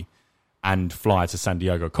Saturday and fly to San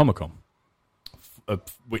Diego Comic-Con,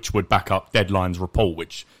 which would back up Deadline's report,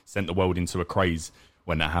 which sent the world into a craze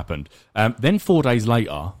when that happened. Then 4 days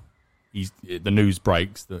later, the news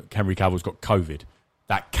breaks that Henry Cavill's got COVID.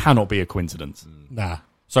 That cannot be a coincidence. Nah.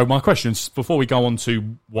 So my questions, before we go on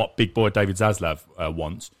to what big boy David Zaslav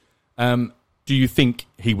wants, do you think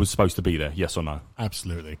he was supposed to be there, yes or no?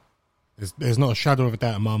 Absolutely. There's not a shadow of a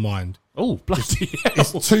doubt in my mind. Oh, bloody hell.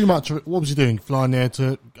 It's too much of it. What was he doing? Flying there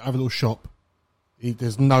to have a little shop?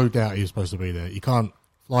 There's no doubt he was supposed to be there. You can't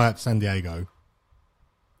fly out to San Diego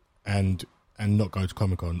and not go to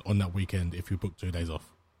Comic-Con on that weekend if you book 2 days off.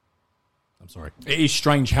 I'm sorry. It is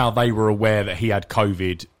strange how they were aware that he had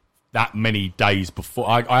COVID that many days before.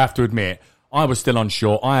 I have to admit, I was still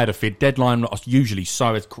unsure. I had a fit. Deadline usually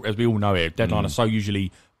so, as we all know here, Deadline are so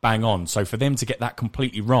usually bang on. So for them to get that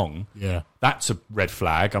completely wrong, that's a red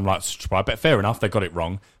flag. I'm like, but fair enough, they got it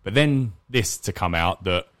wrong. But then this to come out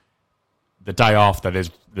that the day after,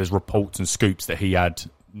 there's reports and scoops that he had,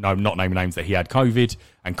 no, not naming names, that he had COVID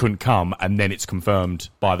and couldn't come, and then it's confirmed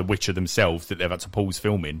by The Witcher themselves that they've had to pause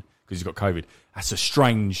filming because he's got COVID.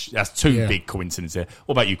 That's two big coincidences there.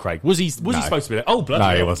 What about you, Craig? Was he supposed to be there? Oh, bloody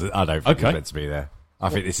hell. No, he wasn't. I don't think he was meant to be there. I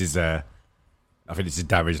think this is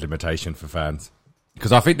damage limitation for fans.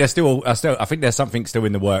 Because I think there's I think there's something still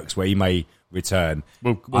in the works where he may return.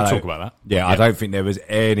 We'll talk about that. Yeah, I don't think there was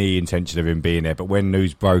any intention of him being there. But when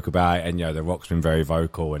news broke about it, and The Rock's been very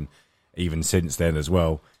vocal, and even since then as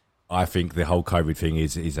well, I think the whole COVID thing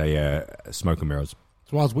is a smoke and mirrors.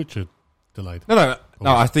 So why was Witcher delayed? No.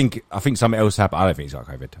 I think something else happened. I don't think he's got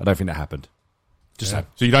COVID. I don't think that happened. So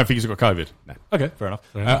you don't think he's got COVID? No. Okay, fair enough.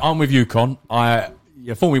 I'm with you, Con.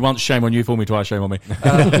 Fool me once, shame on you. Fool me twice, shame on me.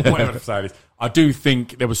 Whatever the say is. I do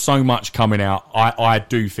think there was so much coming out. I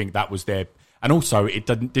do think that was there. And also, it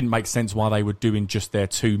didn't make sense why they were doing just their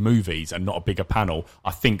 2 movies and not a bigger panel.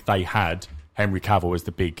 I think they had Henry Cavill as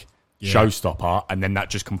the big showstopper, and then that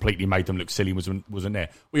just completely made them look silly. Wasn't there?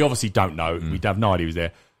 We obviously don't know. We have no idea he was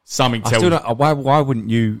there. Something tells. Why wouldn't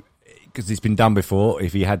you? Because it's been done before.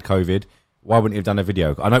 If he had COVID, why wouldn't he have done a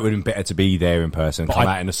video? I know it would have been better to be there in person, come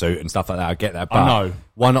out in a suit and stuff like that. I get that. But I know.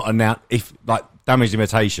 Why not announce? If like damage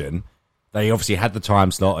limitation, they obviously had the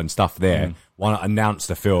time slot and stuff there. Why not announce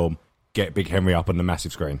the film? Get Big Henry up on the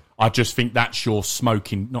massive screen. I just think that's your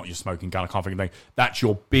not your smoking gun. I can't think of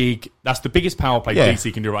anything. That's the biggest power play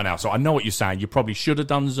DC can do right now. So I know what you're saying. You probably should have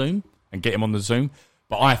done Zoom and get him on the Zoom.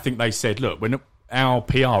 But I think they said, look, when our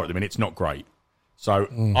PR at the minute, it's not great. So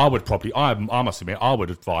I would probably, I must admit, I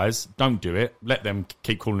would advise, don't do it. Let them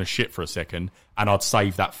keep calling us shit for a second, and I'd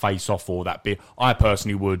save that face off or that bit. I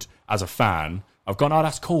personally would, as a fan, I've gone, oh,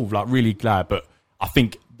 that's cool, like really glad. But I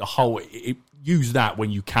think the whole, use that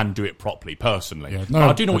when you can do it properly, personally. Yeah, no,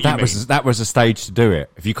 I do know what you mean. That was a stage to do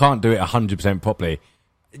it. If you can't do it 100% properly,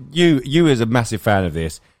 you as a massive fan of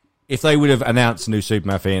this, if they would have announced a new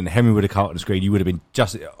Superman thing and Henry would have come on the screen, you would have been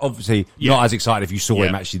just obviously not as excited if you saw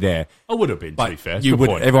him actually there. I would have been, to be fair.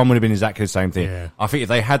 Everyone would have been exactly the same thing. Yeah. I think if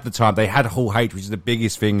they had the time, they had Hall H, which is the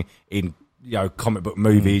biggest thing in comic book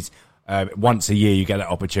movies. Once a year, you get that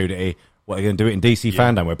opportunity. What are you going to do it in DC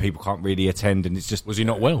fandom where people can't really attend? And it's just was he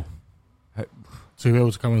not well? Too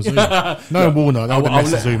ill to come on Zoom. No Warner.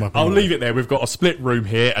 I'll leave it there. We've got a split room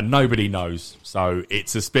here, and nobody knows. So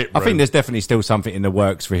it's a split room. I think there's definitely still something in the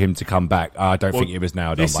works for him to come back. I don't think it was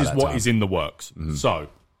nailed on by that time. This is what is in the works. So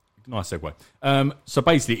nice segue. So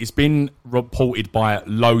basically, it's been reported by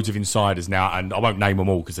loads of insiders now, and I won't name them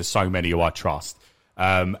all because there's so many who I trust.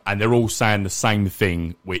 And they're all saying the same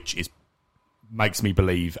thing, which makes me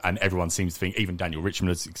believe, and everyone seems to think, even Daniel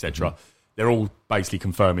Richmond, etc. They're all basically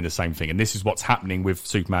confirming the same thing, and this is what's happening with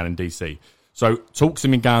Superman and DC. So talks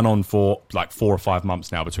have been going on for like 4 or 5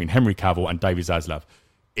 months now between Henry Cavill and David Zaslav.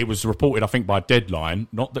 It was reported, I think, by Deadline,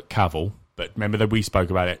 not that Cavill, but remember that we spoke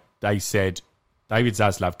about it. They said David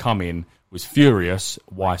Zaslav come in, was furious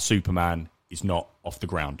why Superman is not off the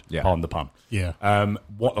ground. Yeah. Pardon the pun. Yeah.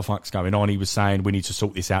 What the fuck's going on? He was saying we need to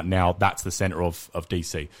sort this out now. That's the centre of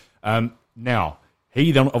DC. Now,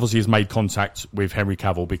 he then obviously has made contact with Henry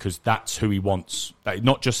Cavill because that's who he wants.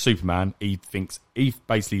 Not just Superman. He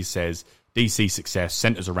basically says DC success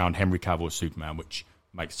centres around Henry Cavill as Superman, which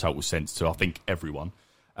makes total sense to, I think, everyone.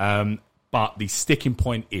 But the sticking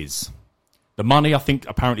point is the money, I think,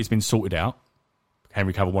 apparently has been sorted out.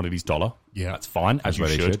 Henry Cavill wanted his $1. Yeah. That's fine, as you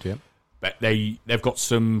should. Yeah. But they've got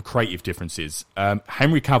some creative differences.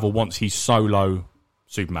 Henry Cavill wants his solo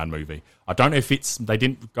Superman movie. I don't know if they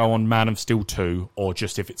didn't go on Man of Steel 2 or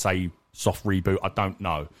just if it's a soft reboot. I don't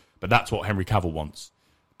know. But that's what Henry Cavill wants.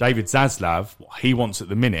 David Zaslav, what he wants at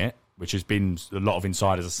the minute, which has been a lot of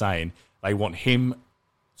insiders are saying, they want him,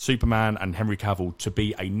 Superman and Henry Cavill, to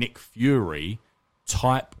be a Nick Fury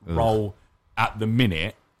type role at the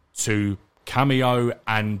minute to cameo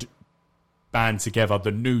and band together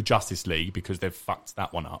the new Justice League because they've fucked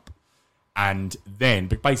that one up. And then,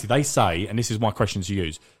 but basically they say, and this is my question to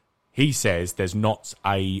you, he says there's not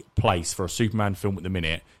a place for a Superman film at the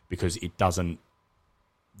minute because it doesn't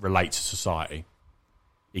relate to society.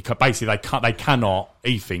 Basically,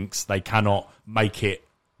 he thinks they cannot make it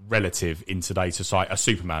relative in today's society, a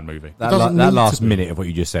Superman movie. That last minute of what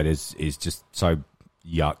you just said is just so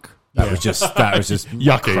yuck. That was just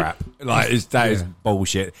yucky crap. Like that is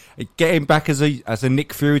bullshit. Getting back as a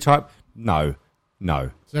Nick Fury type, no.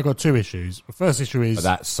 So I've got 2 issues. The first issue is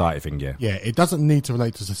That society thing, yeah. Yeah, it doesn't need to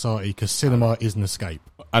relate to society because cinema is an escape.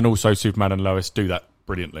 And also Superman and Lois do that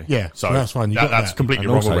brilliantly. Yeah, so that's fine. That's completely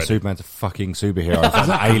And wrong also, already. Superman's a fucking superhero. It's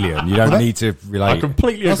an alien. You don't need to relate. I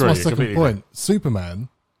completely That's agree. my second point. Superman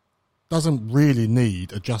doesn't really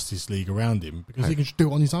need a Justice League around him because he can just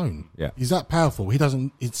do it on his own. Yeah. He's that powerful. He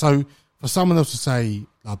doesn't. So for someone else to say,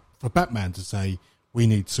 for Batman to say, we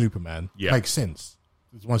need Superman, makes sense.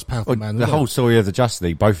 He's the most powerful man in the The whole story of the Justice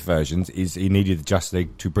League, both versions, is he needed the Justice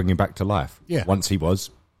League to bring him back to life. Yeah. Once there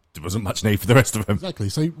wasn't much need for the rest of them. Exactly.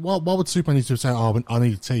 So why would Superman need to say, I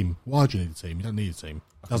need a team? Why do you need a team? You don't need a team.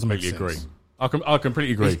 Doesn't make sense. Agree. I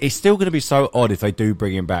completely agree. It's still going to be so odd if they do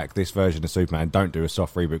bring him back, this version of Superman, don't do a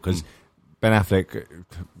soft reboot, because Ben Affleck,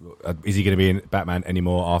 is he going to be in Batman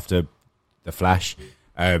anymore after The Flash?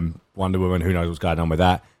 Wonder Woman, who knows what's going on with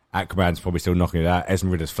that? Aquaman's probably still knocking it out.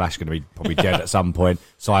 Esmeralda's Flash going to be probably dead at some point.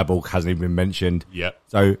 Cyborg hasn't even been mentioned. Yep.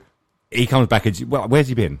 So he comes back into... Well, where's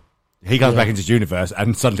he been? He comes back into his universe,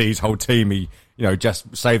 and suddenly his whole team he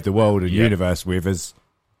just saved the world and universe with has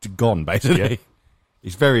gone, basically. Yeah.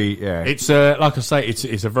 It's very... It's like I say,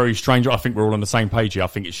 it's a very strange... I think we're all on the same page here. I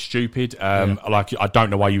think it's stupid. Like, I don't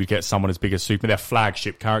know why you would get someone as big as Superman, their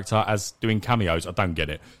flagship character, as doing cameos. I don't get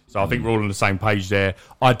it. So I think we're all on the same page there.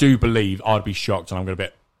 I do believe, I'd be shocked, and I'm going to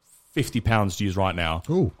bet £50 to use right now.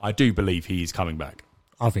 Ooh. I do believe he is coming back.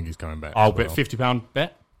 I think he's coming back. I'll bet £50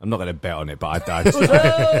 bet. I'm not going to bet on it, but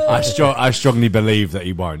I strongly believe that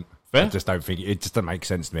he won't. Fair? I just don't think... It just doesn't make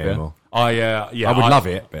sense to me anymore. I would love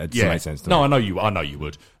it, but it doesn't make sense to me. No, I know you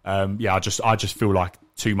would. I just feel like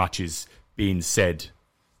too much is being said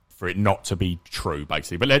for it not to be true,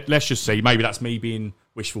 basically. But let's just see. Maybe that's me being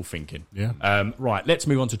wishful thinking. Yeah. Right, let's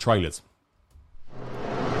move on to trailers.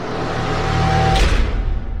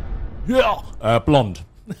 Blonde.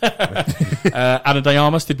 Ana de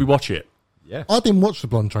Armas, did we watch it? Yeah. I didn't watch the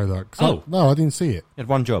Blonde trailer. No, I didn't see it. He had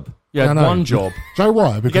one job. Yeah, No. one job. Do you know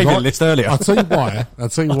why? Because gave me a list earlier. I'll tell you why. I'll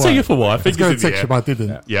tell you for why. I think it's going it's to in the text you, but I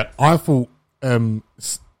didn't. Yeah. I thought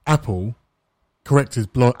Apple corrected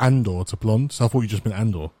Andor to blonde, so I thought you just meant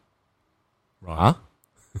Andor. Right. Huh?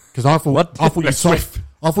 Because I thought Swift.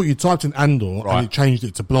 I thought you typed in Andor Right. and it changed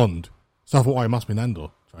it to blonde. So I thought, it must be an Andor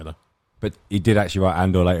trailer. But he did actually write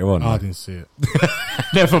Andor later on. I didn't see it.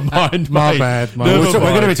 Never mind, My mate. bad. We're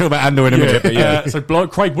going to be talking about Andor in a minute. But yeah. So,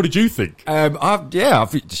 Craig, what did you think? I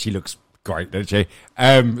think she looks great, doesn't she?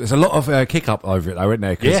 There's a lot of kick up over it, though, isn't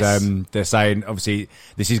there? Because they're saying, obviously,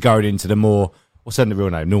 this is going into the more... What's her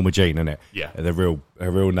real name? Norma Jean, isn't it? Yeah. Her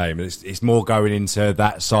real name. It's more going into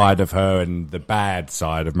that side of her and the bad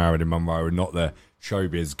side of Marilyn Monroe and not the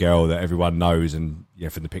showbiz girl that everyone knows and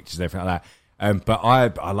from the pictures and everything like that. But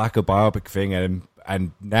I like a biopic thing, and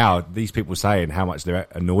And now these people saying how much they're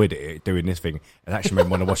annoyed at it doing this thing, it actually made me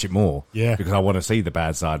want to watch it more. Yeah. Because I want to see the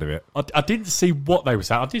bad side of it. I didn't see what they were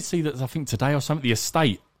saying. I did see that, I think today or something, the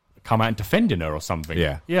estate come out and defending her or something.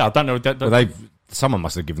 Yeah. Yeah, I don't know. Well, someone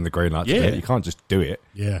must have given the green light to do it. You can't just do it.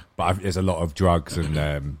 Yeah. But there's a lot of drugs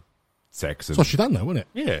and sex. And, That's what she done though, wasn't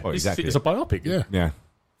it? Yeah, Well, exactly. It's a biopic. Yeah. yeah.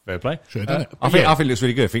 Fair play. Should have done it. I think it looks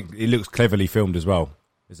really good. I think it looks cleverly filmed as well.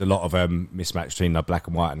 There's a lot of mismatch between the black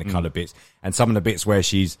and white and the colour bits, and some of the bits where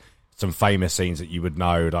she's some famous scenes that you would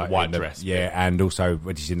know, like white dress, and also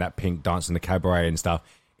when she's in that pink dance in the cabaret and stuff.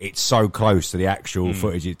 It's so close to the actual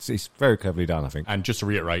footage. It's very cleverly done, I think. And just to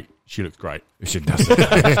reiterate, she looks great. She does. She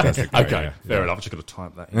does look great, Okay, fair enough. I just got to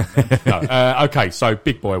type that in. No. Okay, so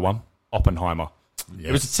big boy one, Oppenheimer. Yes.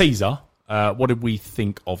 It was a teaser. What did we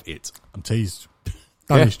think of it? I'm teased.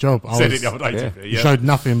 Done his job. Said it the other day. It showed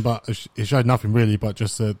nothing, but it showed nothing really, but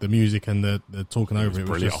just the music and the talking over it.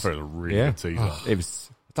 Brilliant. Was I thought it was a really good teaser. It was.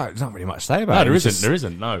 There's not really much to say about No, it. there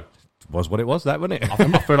isn't. No, It was what it was. That wasn't it.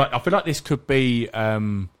 I feel like this could be. I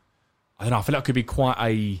don't know. I feel like it could be quite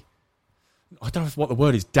a. I don't know what the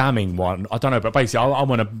word is. Damning one. I don't know, but basically, I'm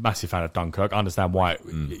a massive fan of Dunkirk. I understand why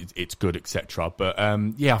it's good, etc. But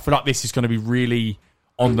yeah, I feel like this is going to be really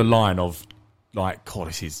on the line of like, God,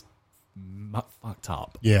 this is fucked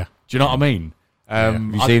up. Yeah. Do you know what I mean? Have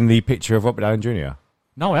you seen the picture of Robert Downey Jr.?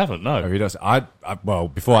 No, I haven't. No. Have you not? Well,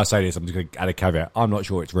 before I say this, I'm just going to add a caveat. I'm not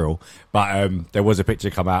sure it's real, but there was a picture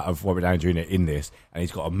come out of Robert Downey Jr. in this, and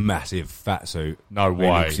he's got a massive fat suit. No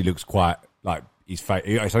way. He looks quite like his face.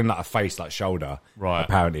 It's only like a face, like shoulder. Right.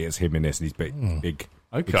 Apparently, it's him in this, and he's big. Big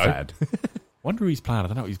fat. Wonder who he's playing. I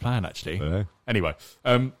don't know what he's playing actually. Yeah. Anyway,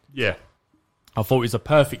 yeah. I thought it was a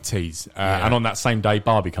perfect tease. And on that same day,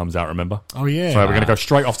 Barbie comes out, remember? Oh, yeah. So we're going to go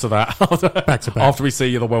straight off to that. Back to back. After we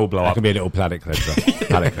see the world blow That up. can be a little planet cleanser.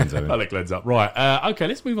 Palate cleanser. Palate cleanse up. Right. Okay,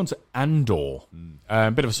 let's move on to Andor.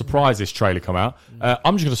 Bit of a surprise this trailer come out.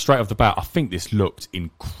 I'm just going to straight off the bat. I think this looked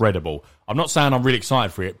incredible. I'm not saying I'm really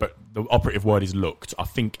excited for it, but the operative word is looked. I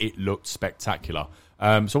think it looked spectacular.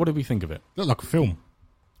 So what did we think of it? Looked like a film.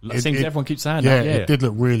 Everyone keeps saying Yeah, that. Yeah, it did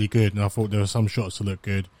look really good, and I thought there were some shots that looked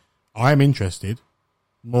good. I am interested.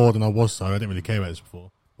 More than I was, so I didn't really care about this before.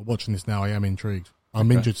 But watching this now, I am intrigued. I'm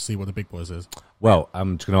intrigued to see what the big boy says. Well,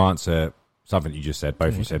 I'm just going to answer something you just said.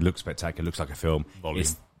 Both of you said, looks spectacular, looks like a film. Volume.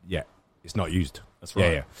 It's not used. That's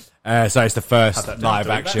right. Yeah. So it's the first live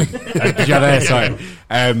action. Sorry.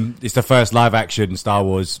 It's the first live action Star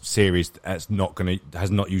Wars series that's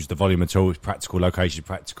has not used the volume at all. It's practical location,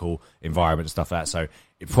 practical environment, stuff like that. So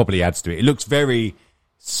it probably adds to it. It looks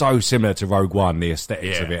so similar to Rogue One, the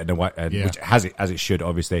aesthetics of it, which has it as it should,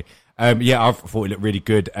 obviously. I thought it looked really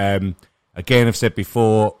good. Again, I've said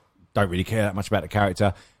before, don't really care that much about the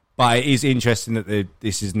character, but it is interesting that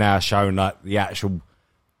this is now shown like the actual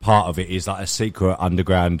part of it is like a secret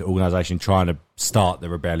underground organization trying to start the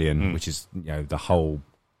rebellion, which is the whole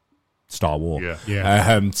Star Wars.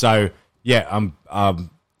 So I'm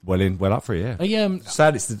well up for it. Yeah.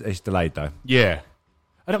 Sad it's delayed though. Yeah.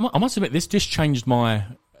 I must admit, this changed my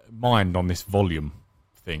mind on this volume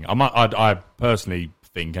thing. I personally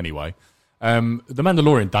think, anyway, the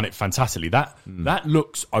Mandalorian done it fantastically. That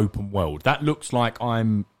looks open world. That looks like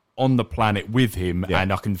I'm on the planet with him,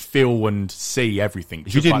 and I can feel and see everything.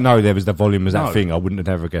 If you didn't know there was the volume as that thing, I wouldn't have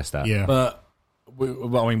ever guessed that. Yeah, but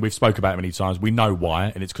we've spoke about it many times. We know why,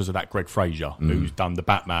 and it's because of that Greg Fraser who's done the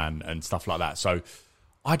Batman and stuff like that. So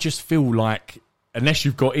I just feel like, unless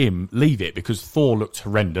you've got him, leave it, because Thor looked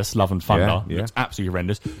horrendous. Love and Thunder looked absolutely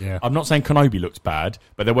horrendous. Yeah. I'm not saying Kenobi looked bad,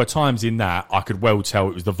 but there were times in that I could well tell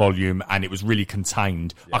it was the volume and it was really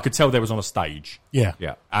contained. I could tell there was on a stage. Yeah.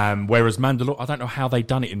 Whereas Mandalorian, I don't know how they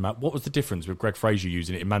done it in what was the difference with Greg Fraser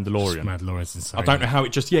using it in Mandalorian? Mandalorian's insane. I don't know how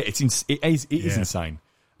it just it is insane.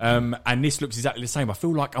 And this looks exactly the same. I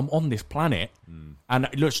feel like I'm on this planet, and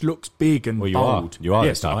it looks big and bold. You are.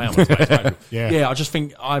 Yes, I am. Yeah. I just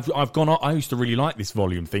think I've gone. I used to really like this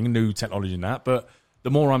volume thing, new technology and that, but the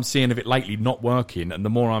more I'm seeing of it lately not working, and the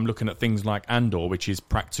more I'm looking at things like Andor, which is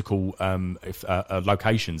practical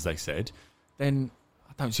locations, they said, then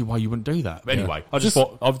I don't see why you wouldn't do that. But anyway, I just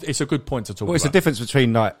thought it's a good point to talk about. It's the difference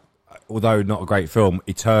between, like, although not a great film,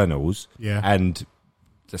 Eternals and,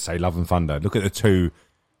 let's say, Love and Thunder. Look at the two.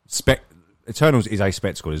 Eternals is a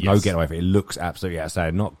spectacle. There's no getting away from it. It looks absolutely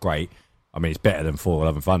outstanding. Not great. I mean, it's better than Thor,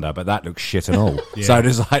 Love and Thunder, but that looks shit and all. So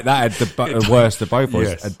there's like that had the worst of both of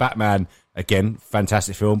us. And Batman, again,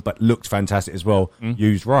 fantastic film, but looked fantastic as well.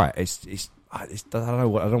 Used right. It's I don't know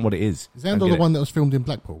what it is. Is Andor the one that was filmed in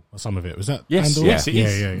Blackpool, or some of it? Was that Yes, Andor? yes, it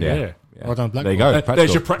is. Yeah. Well done, Blackpool. There you go.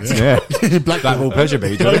 There's your practical. Blackpool Pleasure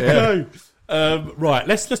Beach. Right,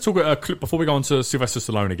 let's talk a clip before we go on to Sylvester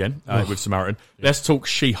Stallone again with Samaritan. Yeah. Let's talk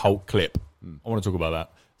She-Hulk clip. I want to talk about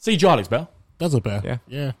that. CGI looks better. Does it better?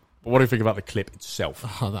 Yeah. But what do you think about the clip itself?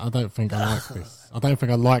 I don't think I like this. I don't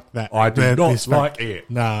think I like that. I do not like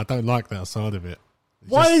it. Nah, I don't like that side of it.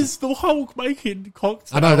 Why is the Hulk making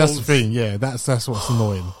cocktails? I know, that's the thing. Yeah, that's what's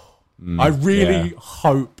annoying. I really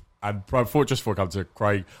hope, and before I come to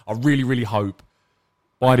Craig, I really, really hope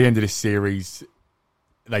by the end of this series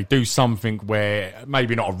they do something where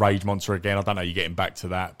maybe not a rage monster again. I don't know. You're getting back to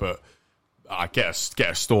that, but I get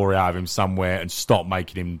a story out of him somewhere and stop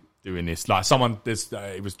making him doing this. Like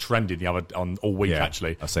it was trending on all week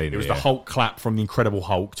actually. I've seen it. It was the Hulk clap from the Incredible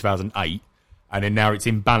Hulk 2008, and then now it's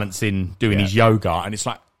him balancing doing his yoga, and it's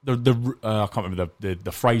like I can't remember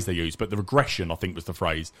the phrase they used, but the regression I think was the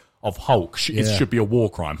phrase of Hulk. It should be a war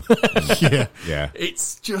crime. yeah.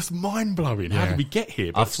 It's just mind blowing. How did we get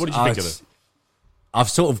here? What did you think of it? I've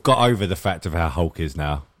sort of got over the fact of how Hulk is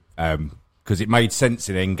now, because it made sense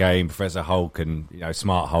in Endgame, Professor Hulk, and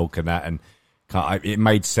Smart Hulk, and that, and it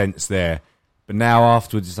made sense there. But now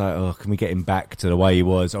afterwards, it's like, can we get him back to the way he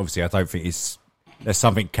was? Obviously, I don't think there's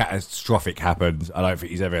something catastrophic happened. I don't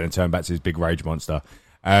think he's ever going to turn back to his big rage monster.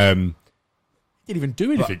 He didn't even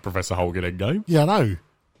do anything, Professor Hulk, in Endgame. Yeah, I know.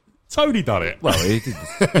 Tony done it. Well, he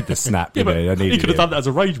did the snap. But he could have done that as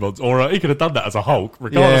a rage monster, or he could have done that as a Hulk,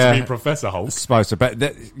 regardless of being Professor Hulk. I suppose so, but I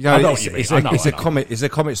know what you mean. It's a comic. It's a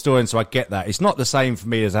comic story, and so I get that. It's not the same for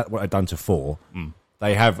me as what I've done to 4.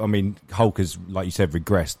 They have. I mean, Hulk has, like you said,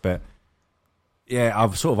 regressed, but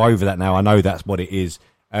I'm sort of over that now. I know that's what it is.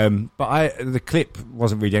 But the clip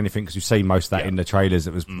wasn't really anything because we've seen most of that in the trailers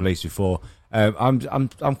that was released before. I'm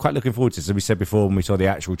quite looking forward to this. As we said before when we saw the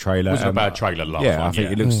actual trailer, it wasn't a bad trailer last time. I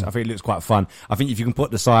think it looks quite fun. I think if you can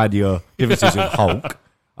put aside your differences with Hulk,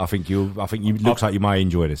 I think you looks like you might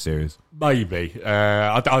enjoy this series. Maybe.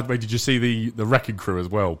 Did you see the Wrecking Crew as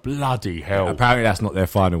well? Bloody hell! Apparently that's not their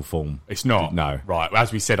final form. It's not. No. Right.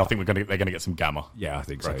 As we said, I think they're going to get some Gamma. Yeah, I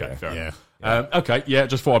think so. Okay. Fair enough. Yeah.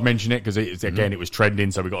 Just thought I'd mention it because it was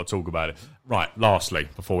trending, so we got to talk about it. Right. Lastly,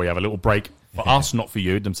 before we have a little break for us, not for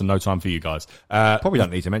you, there's no time for you guys. Probably don't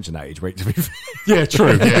need to mention that each week. To be fair. Yeah,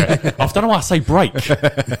 true. Yeah, I don't know why I say break.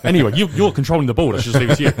 Anyway, you're controlling the board. I should just leave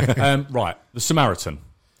it to you. Right. The Samaritan.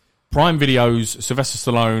 Prime Video's Sylvester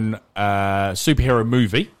Stallone superhero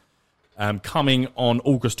movie coming on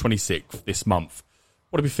August 26th this month.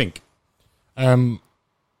 What do we think?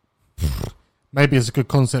 Maybe it's a good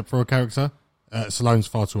concept for a character. Stallone's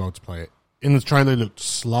far too old to play it. In the trailer, it looked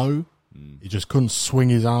slow. He just couldn't swing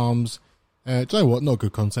his arms. Do you know what? Not a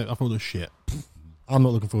good concept. I thought it was shit. I'm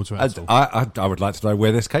not looking forward to it at all. I would like to know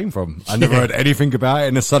where this came from. I never heard anything about it,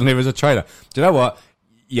 and then suddenly it was a trailer. Do you know what?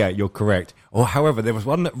 Yeah, you're correct. Or, however, there was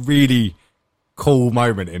one really cool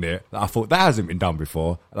moment in it that I thought that hasn't been done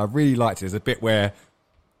before, and I really liked it. There's a bit where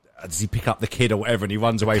does he pick up the kid or whatever, and he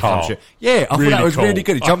runs away from shit. Yeah, I thought that was really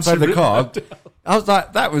good. He jumps over the car. I was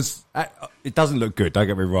like, that was. It doesn't look good. Don't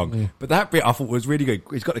get me wrong, but that bit I thought was really good.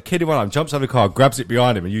 He's got the kid in one arm, jumps over the car, grabs it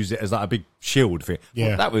behind him, and uses it as like a big shield thing.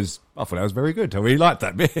 Yeah, I thought that was very good. I really liked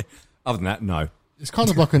that bit. Other than that, no. It's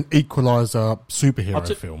kind of like an Equalizer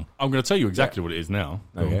superhero film. I'm going to tell you exactly what it is now.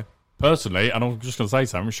 Okay. Personally, and I'm just going to say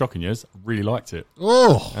something shocking. I really liked it.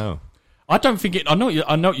 Oh. I don't think it. I know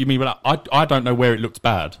what you mean, but I don't know where it looked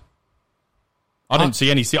bad. I didn't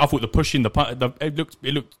see any. I thought the pushing it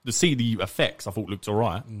looked the effects. I thought looked all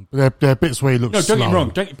right. There are bits where he looks. No, slow. don't get me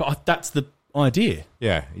wrong. But that's the idea.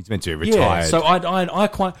 Yeah, he's meant to be retired. Yeah, so I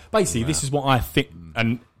quite basically this is what I think,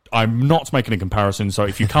 and I'm not making a comparison. So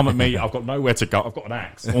if you come at me, I've got nowhere to go. I've got an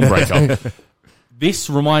axe on breakup. This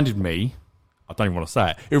reminded me. I don't even want to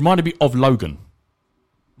say it. It reminded me of Logan.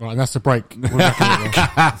 Right, and that's the break.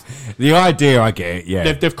 The idea, I get it,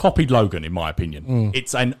 yeah. They've copied Logan, in my opinion.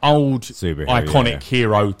 It's an old, iconic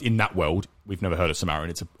hero in that world. We've never heard of Samaritan.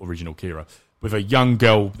 It's an original hero. With a young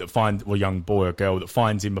girl young boy or girl that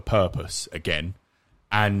finds him a purpose again.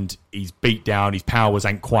 And he's beat down. His powers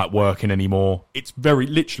ain't quite working anymore. It's very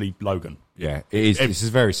literally Logan. Yeah, it is. This is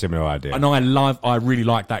a very similar idea. And I really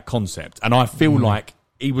like that concept. And I feel like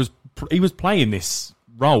he was playing this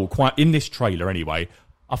role quite in this trailer anyway.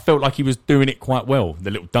 I felt like he was doing it quite well.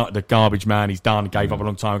 The garbage man, he's done, gave up a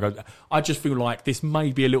long time ago. I just feel like this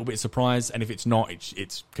may be a little bit of surprise, and if it's not,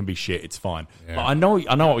 it can be shit. It's fine. Yeah. But I know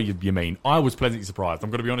what you mean. I was pleasantly surprised.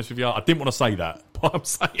 I'm going to be honest with you. I didn't want to say that, but I'm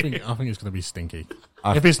saying it. I think it's going to be stinky.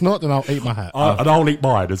 If it's not, then I'll eat my hat. And I'll eat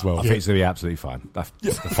mine as well. I think it's going to be absolutely fine. That's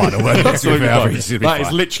the final word. That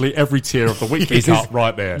is literally every tier of the weekly cup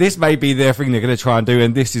right there. This may be their thing they're going to try and do,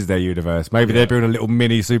 and this is their universe. Maybe they're building a little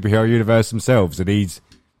mini superhero universe themselves, and he's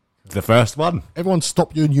the first one. Everyone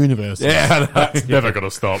stop your universe. Yeah, that's never going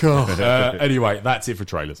to stop. God. Anyway, that's it for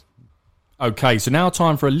trailers. Okay, so now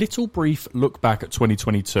time for a little brief look back at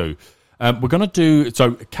 2022. We're going to do,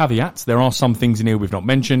 so caveats, there are some things in here we've not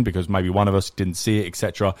mentioned because maybe one of us didn't see it,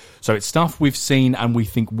 etc. So it's stuff we've seen and we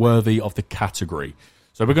think worthy of the category.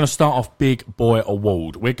 So we're going to start off Big Boy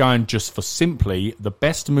Award. We're going just for simply the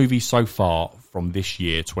best movie so far from this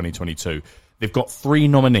year, 2022. They've got 3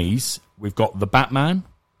 nominees. We've got The Batman,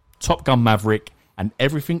 Top Gun Maverick, and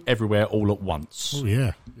Everything Everywhere All at Once. Oh,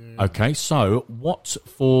 yeah. Okay, so what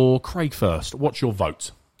for Craig first? What's your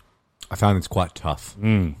vote? I found it's quite tough.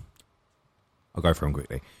 I'll go for them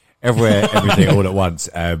quickly. Everywhere, Everything All at Once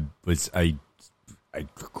was a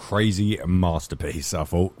crazy masterpiece, I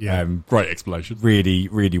thought. Yeah. Great explanation. Really,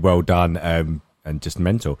 really well done and just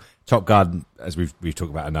mental. Top Gun, as we've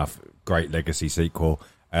talked about enough, great legacy sequel.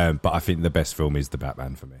 But I think the best film is The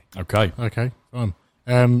Batman for me. Okay. Okay, fine.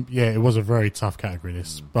 Yeah, it was a very tough category,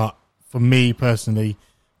 this. But for me personally,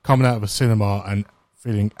 coming out of a cinema and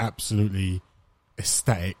feeling absolutely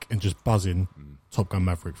ecstatic and just buzzing, Top Gun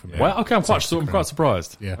Maverick for me. Well, okay, I'm quite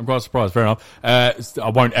surprised. Yeah. I'm quite surprised. Fair enough. I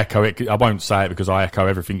won't echo it. I won't say it because I echo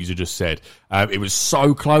everything you just said. It was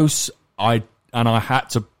so close. I had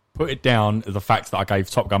to put it down the fact that I gave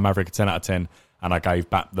Top Gun Maverick a 10 out of 10 and I gave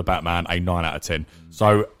The Batman a 9 out of 10.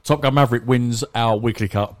 So Top Gun Maverick wins our weekly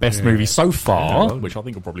cut best movie so far, which I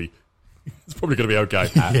think will probably... It's probably going to be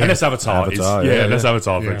okay. Unless Avatar is. Unless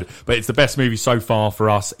Avatar. Yeah. But it's the best movie so far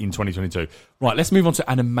for us in 2022. Right, let's move on to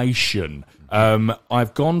animation.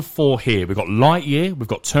 I've gone for here. We've got Lightyear, we've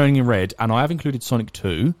got Turning Red, and I have included Sonic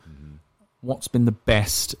 2. What's been the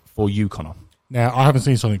best for you, Connor? Now, I haven't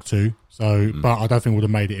seen Sonic 2, so but I don't think would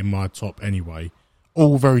have made it in my top anyway.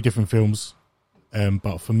 All very different films.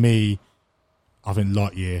 But for me, I think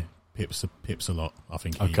Lightyear pips a lot. I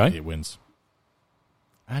think it wins.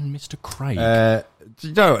 And Mr. Craig.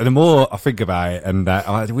 You know, the more I think about it, and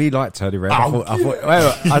we like Turning Red.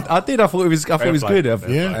 I did. I thought it was good.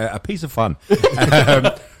 A piece of fun.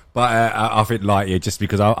 But I think Lightyear, just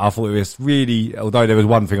because I thought it was really. Although there was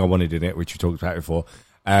one thing I wanted in it, which we talked about before.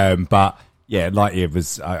 But yeah, Lightyear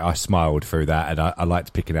was. I smiled through that, and I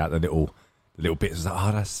liked picking out the little bits.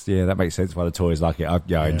 I was like, that makes sense why the toys like it.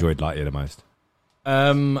 I enjoyed Lightyear the most.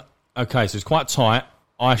 Okay, so it's quite tight.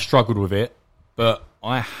 I struggled with it, but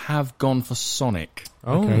I have gone for Sonic.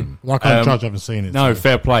 Oh. Okay. Well, I can't judge, I haven't seen it. No,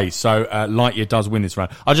 fair play. So Lightyear does win this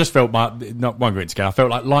round. I just felt, won't go into scale, I felt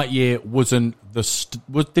like Lightyear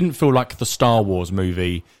didn't feel like the Star Wars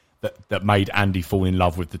movie that made Andy fall in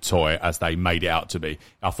love with the toy as they made it out to be.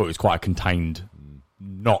 I thought it was quite a contained,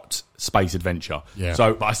 not space adventure. Yeah.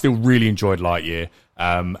 So, but I still really enjoyed Lightyear,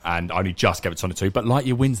 and I only just gave it Sonic 2, but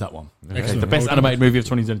Lightyear wins that one. Okay. The best animated movie of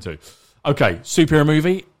 2022. Okay, superhero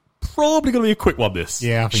movie. Probably going to be a quick one, this.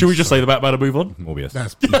 Yeah. Should we just say The Batman and move on? Morbius.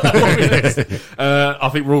 I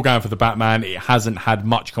think we're all going for The Batman. It hasn't had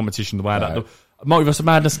much competition the way that. The Multiverse of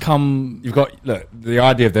Madness You've got, look, the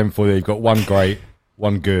idea of them you've got one great,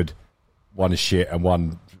 one good, one is shit, and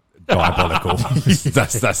one diabolical.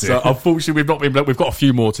 that's it. So unfortunately, we've got a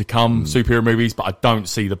few more to come, superhero movies, but I don't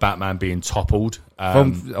see The Batman being toppled.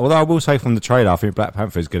 Although I will say from the trailer, I think Black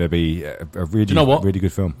Panther is going to be a really, really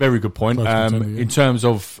good film. Very good point. In terms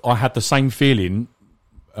of, I had the same feeling,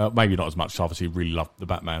 maybe not as much, obviously really loved the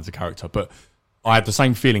Batman as a character, but I had the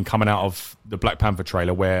same feeling coming out of the Black Panther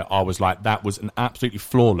trailer where I was like, that was an absolutely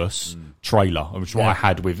flawless trailer, which is what I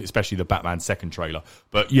had with especially the Batman second trailer.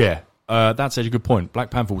 But yeah, that's a good point.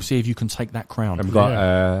 Black Panther, we'll see if you can take that crown. And we've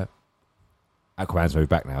got Aquaman's moved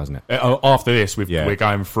back now, isn't it? After this, we're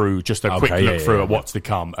going through just a quick look through at what's to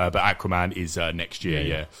come. But Aquaman is next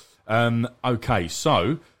year, okay,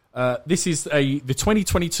 so this is the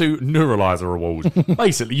 2022 Neuralizer Award.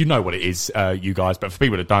 Basically, you know what it is, you guys, but for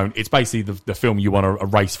people that don't, it's basically the film you want to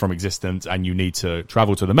erase from existence and you need to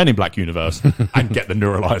travel to the Men in Black universe and get the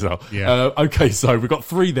Neuralizer. Okay, so we've got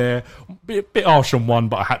 3 there. Bit harsh on one,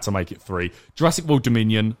 but I had to make it 3. Jurassic World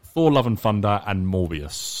Dominion, Thor Love and Thunder, and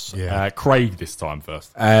Morbius. Craig this time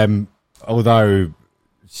first. Although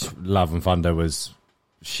Love and Thunder was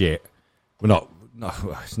shit,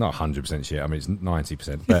 it's not 100% shit. I mean, it's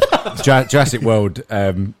 90%. But Jurassic World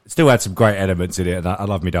still had some great elements in it, and I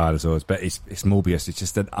love me dinosaurs. But it's Morbius. It's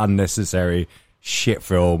just an unnecessary shit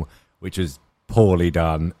film, which was poorly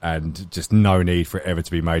done, and just no need for it ever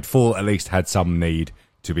to be made. Thor at least had some need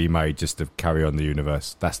to be made just to carry on the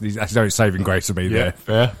universe. That's no saving grace for me there.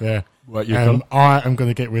 Fair. Yeah. What you I am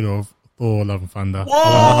going to get rid of Thor Love and Thunder.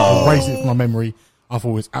 Whoa! Erase it from my memory. I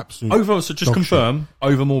thought it was absolutely so just confirm,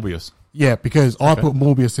 over Morbius. Yeah, because I put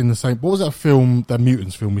Morbius in the same. What was that film? The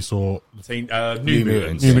Mutants film we saw. New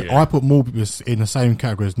Mutants. I put Morbius in the same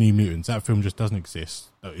category as New Mutants. That film just doesn't exist.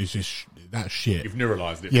 It's just that shit. You've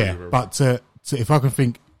neuralised it. Yeah, but if I can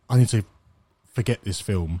think, I need to forget this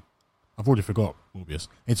film. I've already forgot Morbius.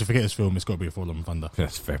 I need to forget this film. It's got to be a Fall on Thunder.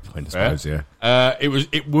 That's a fair point, I suppose. Yeah.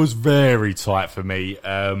 It was very tight for me,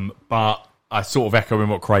 but I sort of echo in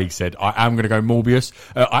what Craig said. I am going to go Morbius.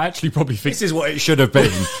 I actually probably think this is what it should have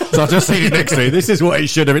been. So I've just seen it next to me. This is what it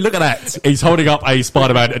should have been. Look at that. He's holding up a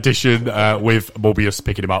Spider-Man edition with Morbius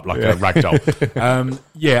picking him up like a ragdoll.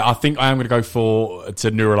 I think I am going to go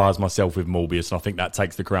to neuralise myself with Morbius, and I think that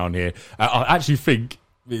takes the crown here. I actually think,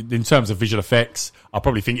 in terms of visual effects, I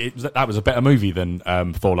probably think that was a better movie than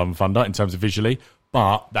Thor: Love and Thunder in terms of visually.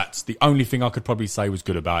 But that's the only thing I could probably say was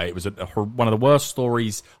good about it. It was one of the worst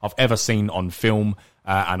stories I've ever seen on film,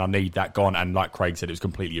 and I need that gone. And like Craig said, it was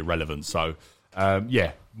completely irrelevant. So,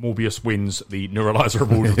 Morbius wins the Neuralizer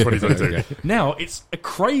Award of 2022. Now, it's a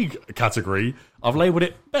Craig category. I've labelled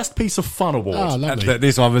it Best Piece of Fun Award. Oh, lovely.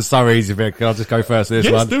 This one was so easy. Can I just go first for this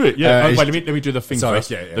one? Let's do it. Yeah. Wait, let me do the thing Sorry,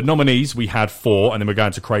 first. yeah. The nominees, we had 4, and then we're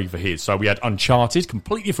going to Craig for his. So we had Uncharted.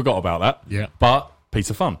 Completely forgot about that. Yeah. But piece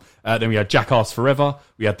of fun. Then we had Jackass Forever,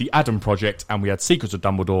 we had The Adam Project, and we had Secrets of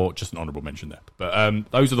Dumbledore. Just an honourable mention there. But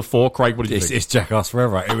those are the 4. Craig, what did you think? It's Jackass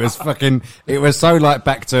Forever. It was it was so like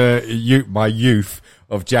back to my youth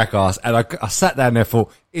of Jackass, and I sat down there and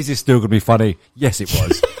thought, is this still going to be funny? Yes, it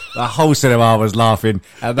was. The whole cinema was laughing,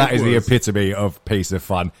 and that is the epitome of piece of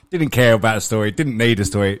fun. Didn't care about the story, didn't need a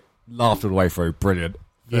story, laughed all the way through. Brilliant.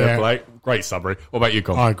 Fair play. Great summary. What about you,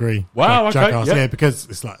 Con? I agree. Wow, okay. Jackass, yeah, because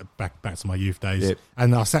it's like back to my youth days. Yep.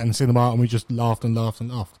 And I sat in the cinema and we just laughed and laughed and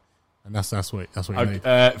laughed. And that's what you need.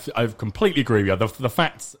 I completely agree with you. The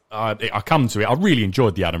facts, I come to it, I really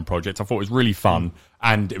enjoyed The Adam Project. I thought it was really fun,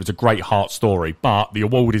 and it was a great heart story. But the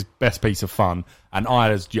award is Best Piece of Fun, and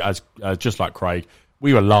I, as just like Craig,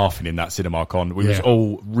 we were laughing in that cinema, Con. We was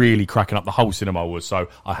all really cracking up. The whole cinema was, so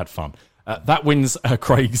I had fun. That wins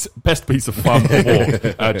Craig's Best Piece of Fun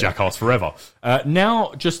award, Jackass Forever.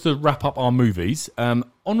 Now, just to wrap up our movies,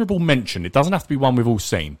 honourable mention. It doesn't have to be one we've all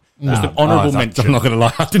seen. Just an honourable mention. I'm not going to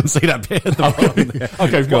lie, I didn't see that bit at the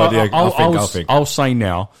Okay, I'll say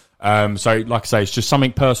now. So, like I say, it's just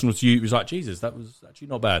something personal to you. It was like, Jesus, that was actually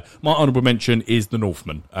not bad. My honourable mention is The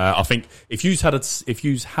Northman. I think if you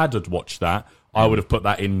had watched that, I would have put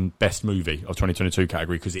that in Best Movie of 2022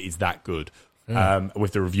 category because it is that good.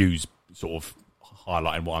 With the reviews sort of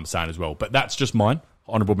highlighting what I'm saying as well. But that's just mine.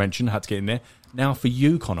 Honourable mention, had to get in there. Now for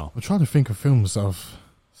you, Connor. I'm trying to think of films I've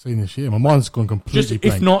seen this year. My mind's gone completely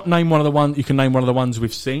blank. If not, name one of the ones. You can name one of the ones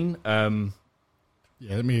we've seen. Let me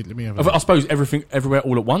have I suppose Everything, Everywhere,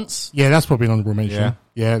 All at Once. Yeah, that's probably an honourable mention.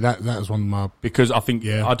 Yeah, that was one of my... Because I think,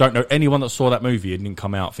 I don't know anyone that saw that movie and didn't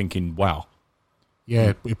come out thinking, wow.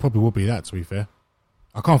 Yeah, it probably would be that, to be fair.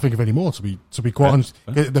 I can't think of any more, to be quite honest.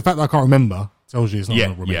 The fact that I can't remember tells you it's not an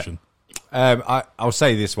honourable mention. I'll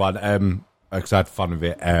say this one, because I had fun with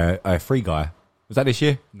it. Free Guy. Was that this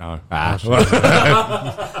year? No. Well,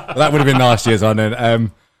 that would have been last year's one.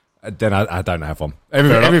 Then I don't have one.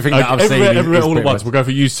 Everything that I've seen. Everywhere all at once. We'll go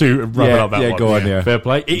for you two and wrap up that one. Go on, yeah. Fair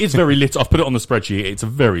play. It is very little. I've put it on the spreadsheet. It's a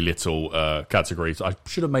very little category. So I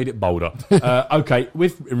should have made it bolder. Okay,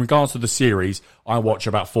 in regards to the series, I watch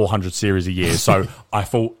about 400 series a year. So I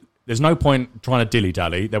thought there's no point trying to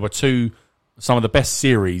dilly-dally. There were some of the best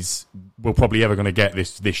series we're probably ever going to get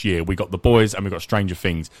this year. We got The Boys and we got Stranger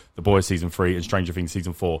Things. The Boys season 3 and Stranger Things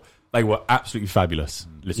season 4. They were absolutely fabulous.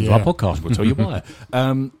 Listen to our podcast. We'll tell you why.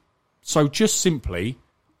 So just simply,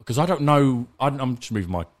 because I don't know, I'm just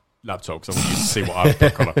moving my laptop because I want you to see what I've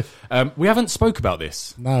put, Connor. We haven't spoke about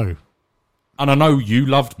this. No. And I know you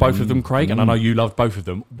loved both of them, Craig, and I know you loved both of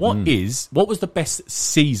them. What was the best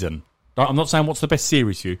season? I'm not saying what's the best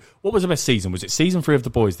series for you. What was the best season? Was it season 3 of The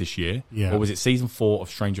Boys this year? Yeah. Or was it season 4 of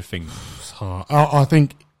Stranger Things? It's hard. I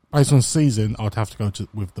think based on season, I'd have to go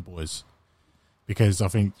with The Boys. Because I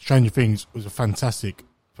think Stranger Things was a fantastic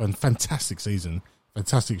season.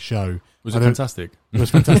 Fantastic show. Was it fantastic? It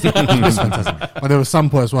was fantastic. It was fantastic. But there were some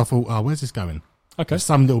points where I thought, where's this going? Okay. There's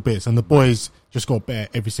some little bits. And The Boys just got better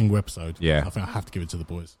every single episode. Yeah. I think I have to give it to The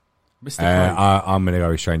Boys. I'm going to go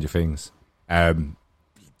with Stranger Things.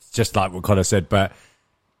 Just like what Connor said, but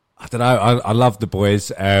I don't know. I love The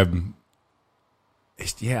Boys. It's a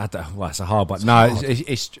hard one.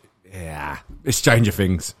 It's Stranger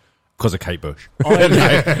Things because of Kate Bush. No,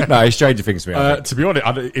 it's Stranger Things for me. To be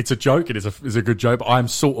honest, it's a joke. It is a good joke, but I'm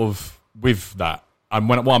sort of with that. And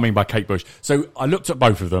what I mean by Kate Bush, so I looked at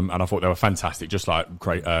both of them and I thought they were fantastic, just like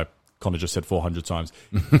Connor just said 400 times.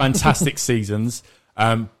 Fantastic seasons.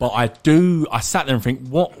 But I sat there and think,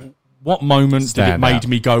 what moment did it Stand made out.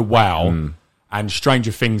 me go wow? And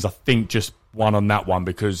Stranger Things, I think, just won on that one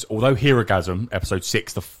because although Herogasm, episode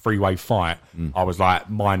 6, the freeway fight, I was like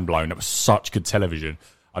mind blown. It was such good television.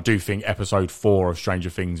 I do think episode 4 of Stranger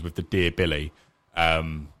Things with the Dear Billy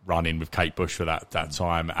run-in with Kate Bush for that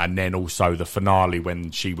time, and then also the finale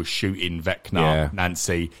when she was shooting Vecna,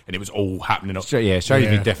 Nancy, and it was all happening. Stranger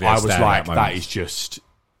Things definitely. I was like, that is just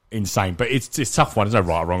insane. But it's a tough one. There's no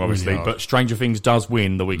right or wrong, obviously. Really but Stranger Things does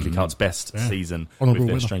win the Weekly Cut's best season Honourable with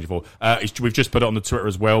the winner. Stranger Things. We've just put it on the Twitter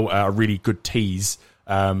as well. A really good tease.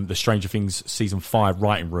 The Stranger Things season 5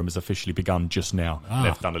 writing room has officially begun just now.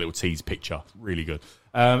 They've done a little tease picture. Really good.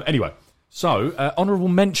 Anyway. So, honourable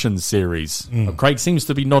mentions series. Craig seems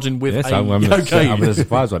to be nodding with Yes, a... I'm a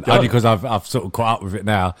surprise one. Only because I've sort of caught up with it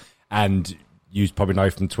now, and you probably know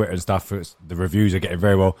from Twitter and stuff, the reviews are getting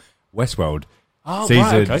very well. Westworld.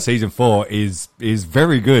 Season 4 is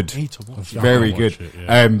very good. Need to watch it. Very I good. watch it,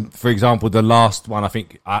 yeah. For example, the last one, I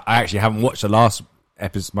think, I actually haven't watched the last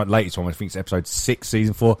episode, my latest one, I think it's episode 6,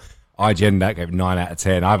 season 4. IGN that gave it 9 out of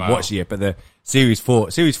 10. I haven't watched it yet, but the series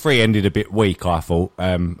 3 ended a bit weak, I thought.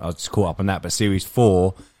 I was just caught up on that, but series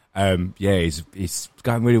 4, it's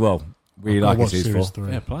going really well. Really like it, series 4.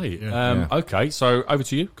 3. Yeah, play. Yeah. Okay, so over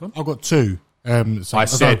to you. Go on. I've got 2. So I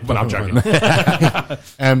said, but I'm joking.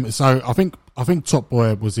 So I think Top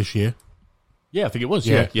Boy was this year. Yeah, I think it was.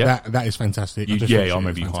 Yeah. That is fantastic. I just watched it,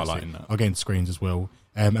 remember you it's fantastic. highlighting that. I'll get into screens as well.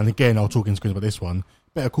 And again, I'll talk in screens about this one.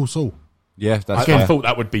 Better Call Saul. Yeah, that's I thought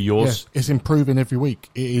that would be yours. Yeah, it's improving every week.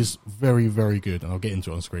 It is very, very good, and I'll get into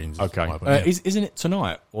it on screens. Okay. Yeah. Isn't it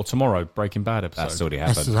tonight or tomorrow, Breaking Bad episode? That's already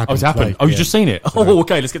That's happened. just Oh, it's happened. today. Oh, you've Yeah. just seen it. Oh,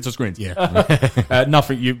 okay. Let's get to screens. Yeah.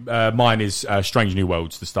 Nothing. Mine is Strange New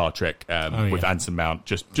Worlds, the Star Trek with Anson Mount.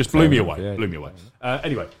 Just blew me away. Yeah. Blew me away.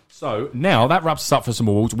 Anyway, so now that wraps us up for some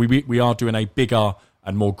awards. We are doing a bigger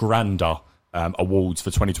and more grander awards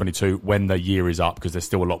for 2022 when the year is up, because there's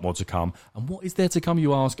still a lot more to come. And what is there to come,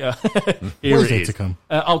 you ask? Here What is it there is. to come?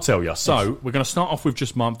 I'll tell you. So we're going to start off with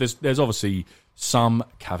just month. There's obviously some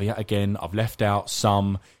caveat again. I've left out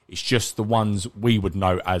some. It's just the ones we would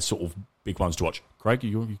know as sort of big ones to watch. Craig,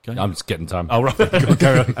 you okay? I'm just getting time. Oh, right.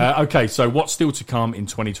 Okay, so what's still to come in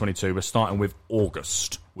 2022? We're starting with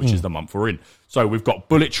August, which is the month we're in. So we've got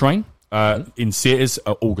Bullet Train in theatres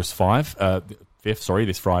August 5th,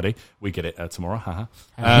 this Friday. We get it tomorrow. Haha.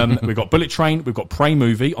 We've got Bullet Train. We've got Prey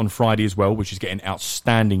Movie on Friday as well, which is getting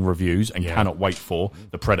outstanding reviews and cannot wait for.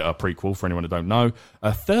 The Predator prequel, for anyone who don't know.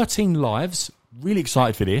 13 Lives. Really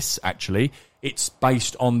excited for this, actually. It's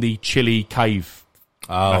based on the Chile cave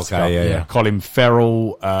massacre. Okay, yeah. Colin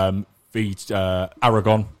Farrell,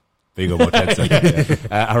 Aragon. Viggo Mortensen.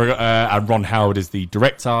 And Ron Howard is the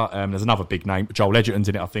director. There's another big name, Joel Edgerton's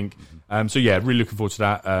in it, I think. So yeah, really looking forward to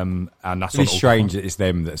that. And that's It's strange that it's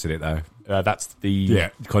them that's in it, though. that's the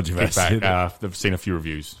Controversy. kickback. They've seen a few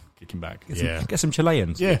reviews kicking back. Yeah. Get some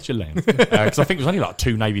Chileans. Yeah, Chilean. Because I think it was only like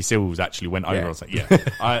 2 Navy SEALs actually went over. Yeah. I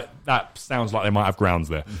was like, that sounds like they might have grounds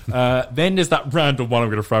there. Then there's that random one I'm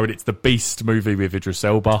going to throw in. It's the Beast movie with Idris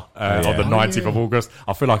Elba on the 19th of August.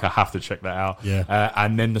 I feel like I have to check that out. Yeah.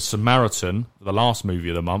 And then the Samaritan, the last movie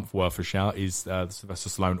of the month, worth a shout, is Sylvester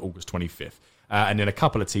Stallone, August 25th. And then a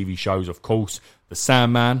couple of TV shows, of course. The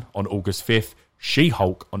Sandman on August 5th,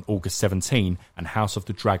 She-Hulk on August 17th, and House of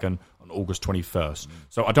the Dragon on August 21st.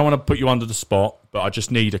 So I don't want to put you under the spot, but I just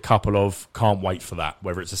need a couple of can't wait for that.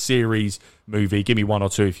 Whether it's a series, movie, give me 1 or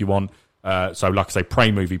 2 if you want. So like I say,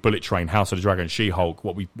 Prey Movie, Bullet Train, House of the Dragon, She-Hulk,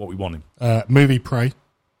 what we wanting. Movie Prey.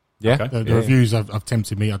 Yeah. Okay. The reviews have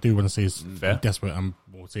tempted me. I do want to see it. Fair. I'm desperate.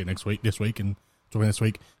 We'll see it this week, and talking next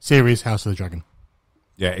week. Series House of the Dragon.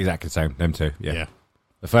 Yeah, exactly the same. Them two. Yeah. Yeah.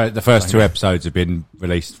 The first 2 episodes have been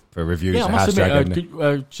released for reviews. Yeah, I for must House admit,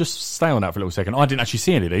 Dragon. just stay on that for a little second. I didn't actually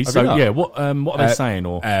see any of these. Have So you not? yeah, what are they saying?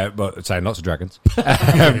 Or Well, saying lots of dragons,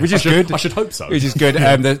 which is good. I should hope so. Which is good.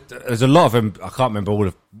 There's a lot of them. I can't remember all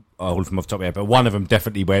of them off the top of my head, but one of them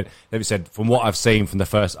definitely went. They said, from what I've seen from the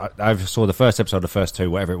first, I saw the first episode, the first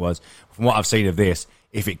 2, whatever it was. From what I've seen of this,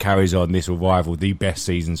 if it carries on, this will rival the best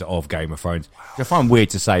seasons of Game of Thrones. Which I find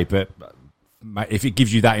weird to say, but if it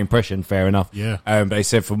gives you that impression, fair enough. Yeah. But they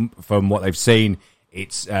said from what they've seen,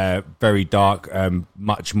 it's very dark,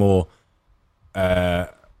 much more over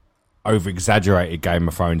exaggerated Game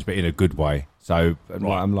of Thrones, but in a good way. So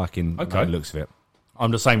I'm liking the looks of it.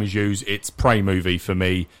 I'm the same as you. It's Prey Movie for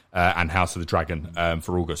me and House of the Dragon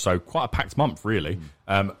for August. So quite a packed month, really.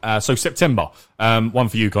 So September, one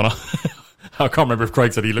for you, Connor. I can't remember if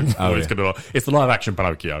Craig said he looked. It's the live action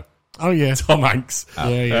Pinocchio. Oh, yeah. Tom Hanks.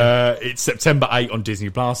 Yeah. It's September 8 on Disney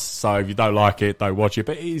Plus. So if you don't like it, don't watch it.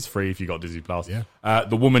 But it is free if you got Disney Plus. Yeah.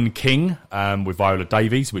 The Woman King with Viola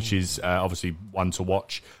Davies, which is obviously one to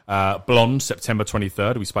watch. Blonde, September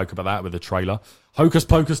 23rd. We spoke about that with the trailer. Hocus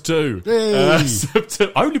Pocus 2.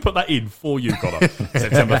 I only put that in for you, Connor.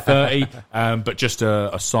 September 30. But just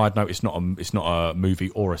a side note, it's not a movie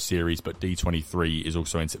or a series, but D23 is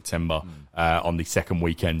also in September on the second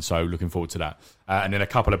weekend. So looking forward to that. And then a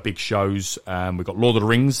couple of big shows. We've got Lord of the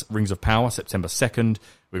Rings, Rings of Power, September 2nd.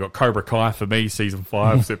 We've got Cobra Kai for me, season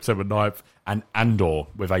 5, September 9th. And Andor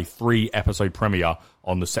with a 3-episode premiere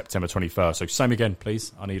on the September 21st. So same again,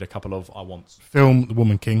 please. I need a couple of I wants. Film The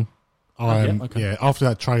Woman King. Okay. Yeah, after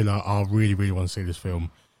that trailer, I really, really want to see this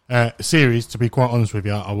film. Series, to be quite honest with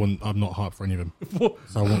you, I'm not hyped for any of them.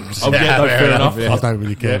 So I won't. Fair enough. I don't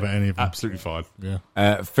really care about any of them. Absolutely fine.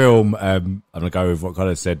 Yeah. Film, I'm going to go with what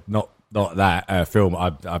Colin said. Not that. Film,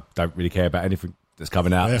 I don't really care about anything that's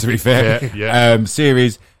coming out, to be fair. Yeah.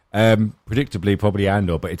 Series, predictably, probably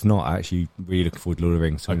Andor, but it's not. I actually really looking forward to Lord of the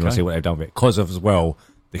Rings. So I want to see what they've done with it. Because of, as well,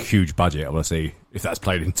 the huge budget. I want to see if that's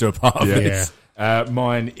played into a part of it. Yeah.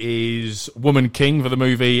 Mine is Woman King for the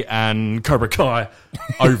movie and Cobra Kai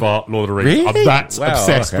over Lord of the Rings. Really? I'm that Wow,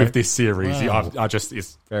 obsessed okay. with this series. Wow. I love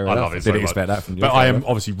it so Didn't much. expect that from you. But I am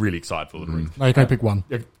obviously really excited for Lord of the Rings. No, you can't pick one.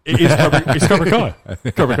 It is it's Cobra Kai.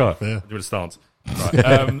 Cobra Kai. Yeah. Do a stance.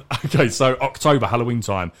 Right. Okay, so October, Halloween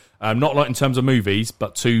time. Not a lot in terms of movies,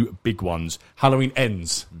 but 2 big ones. Halloween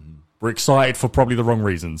Ends. We're excited for probably the wrong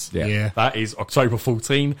reasons. Yeah. That is October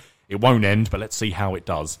 14. It won't end, but let's see how it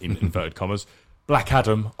does, in inverted commas. Black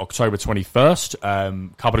Adam, October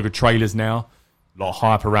 21st. Couple of good trailers now. A lot of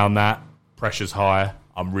hype around that. Pressure's high.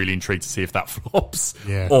 I'm really intrigued to see if that flops.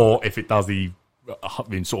 Yeah. Or if it does the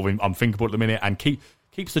sort of unthinkable at the minute and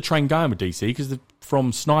keeps the train going with DC, because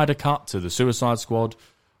from Snyder Cut to the Suicide Squad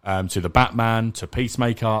to the Batman to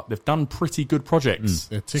Peacemaker, they've done pretty good projects.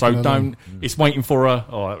 So don't. It's waiting for a.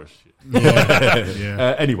 Oh, that was shit.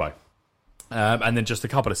 Yeah. Anyway, and then just a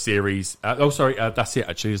couple of series. That's it.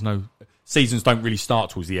 Actually, there's no seasons. Don't really start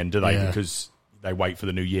towards the end, do they? Yeah. Because they wait for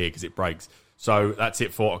the new year because it breaks. So that's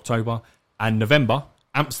it for October and November.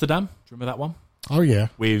 Amsterdam. Do you remember that one? Oh, yeah.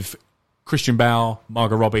 With Christian Bale,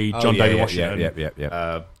 Margot Robbie, John David Washington.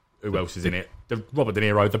 Yeah. Who else is in it? Robert De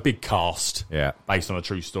Niro, the big cast. Yeah. Based on a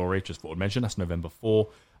true story. Just thought I'd mention. That's November 4.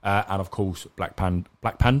 And of course, Black Panda.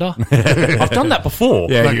 I've done that before.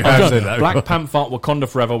 Yeah, you have said that. Black Panther, Wakanda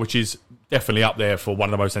Forever, which is definitely up there for one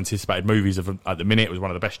of the most anticipated movies at the minute. It was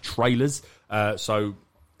one of the best trailers. So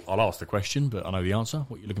I'll ask the question, but I know the answer.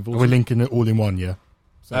 What are you looking forward We're to? linking it all in one, yeah.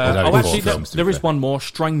 So Actually, films, to there be is fair. one more.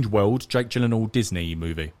 Strange World, Jake Gyllenhaal Disney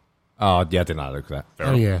movie. Oh, yeah, I didn't know. Look at that.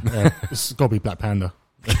 Oh, yeah. It's got to be Black Panda.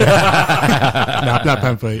 Black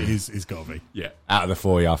Panther is got to be. Yeah. Out of the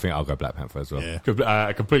 4, I think I'll go Black Panther as well. Yeah.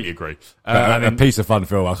 I completely agree. A piece of fun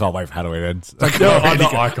film. I can't wait for Halloween ends. I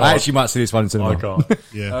can't. I actually might see this one in cinema. I can't.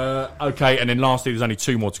 Yeah. Okay, and then lastly, there's only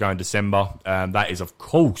 2 more to go in December. That is, of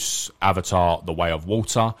course, Avatar: The Way of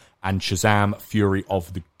Water and Shazam: Fury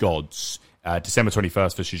of the Gods. December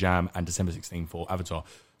 21st for Shazam and December 16th for Avatar.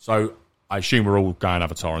 So I assume we're all going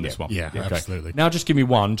Avatar on this one. Yeah, absolutely. Now just give me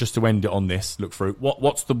one, just to end it on this, look through.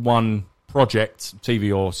 What's the one project,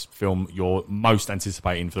 TV or film, you're most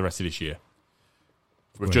anticipating for the rest of this year?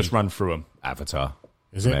 We've just run through them. Avatar.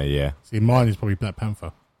 Is it? Yeah. See, mine is probably Black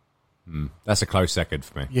Panther. That's a close second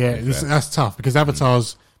for me. Yeah, that's tough because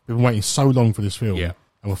Avatar's been waiting so long for this film. Yeah.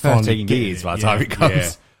 And we're finally 13 getting years it. by the time it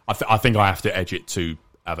comes. Yeah. I think I have to edge it to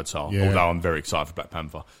Avatar, Yeah. although I'm very excited for Black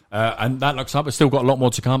Panther. And that looks up. It's still got a lot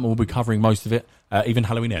more to come, and we'll be covering most of it, even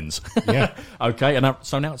Halloween Ends. Yeah. Okay, and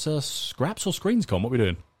so now it's Scraps or Screens Con? What are we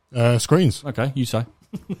doing? Screens. Okay, you say.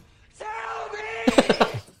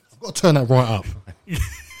 I've got to turn that right up.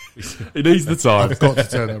 It needs the time. I've got to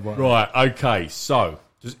turn that right up. Right, okay, so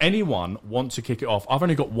does anyone want to kick it off? I've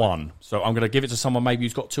only got one, so I'm going to give it to someone maybe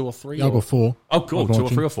who's got 2 or 3. Yeah, I've got 4. Oh, cool, I'm 2 or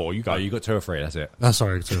watching. 3 or 4. You go. Oh, you got 2 or 3, that's it. No,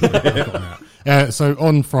 sorry, 2 or 3. I've got that. So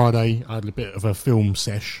on Friday, I had a bit of a film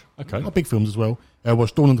sesh. Okay. Not big films as well. I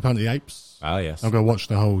watched Dawn of the Planet of the Apes. Oh, yes. I'm going to watch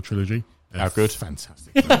the whole trilogy. How good?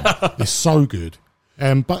 Fantastic. It's so good.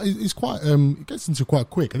 But it's quite. It gets into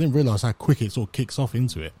quite quick. I didn't realise how quick it sort of kicks off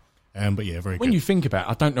into it. But yeah, very When good. you think about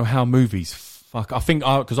it, I don't know how movies fuck. I think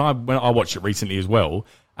because when I watched it recently as well,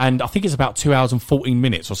 and I think it's about 2 hours and 14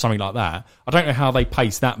 minutes or something like that. I don't know how they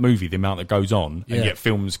pace that movie, the amount that goes on, and Yeah. yet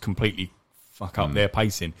films completely fuck up their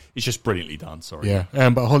pacing. It's just brilliantly done. Sorry. Yeah,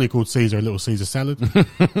 but Holly called Caesar a little Caesar salad,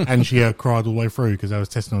 and she cried all the way through because I was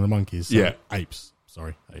testing on the monkeys. So, Yeah. apes.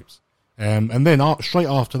 Sorry, apes. And then straight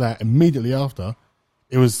after that, immediately after,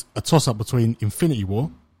 it was a toss-up between Infinity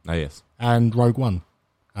War Oh, yes. and Rogue One.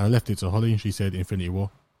 And I left it to Holly, and she said Infinity War.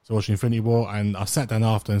 So I watched Infinity War, and I sat down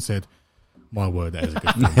after and said, my word, that is a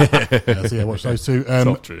good film. So yeah, I watched those two.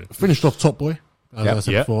 Finished off Top Boy, as I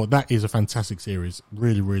said before. That is a fantastic series.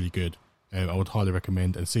 Really, really good. I would highly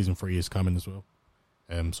recommend, and season 3 is coming as well.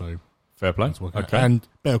 So fair play. Okay. And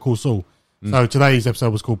Better Call Saul. So today's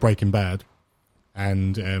episode was called Breaking Bad,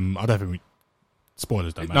 and I don't think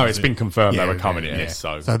spoilers don't matter. No, it's been confirmed they were coming in this.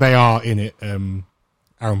 So they are in it.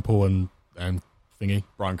 Aaron Paul and thingy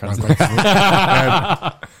Bryan Cranston.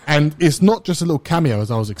 And it's not just a little cameo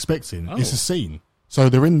as I was expecting. It's a scene. So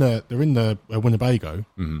they're in the Winnebago,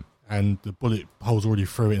 and the bullet holes already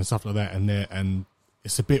through it and stuff like that. And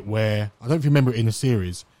it's a bit where I don't know if you remember it in the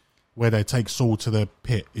series where they take Saul to the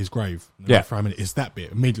pit, his grave. For a minute, it's that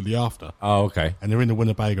bit immediately after. Oh, okay. And they're in the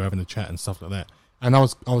Winnebago having a chat and stuff like that. And I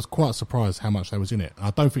was quite surprised how much they was in it.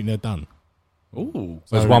 I don't think they're done. Ooh.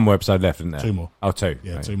 So there's one more episode left, isn't there? 2 more. Oh, 2.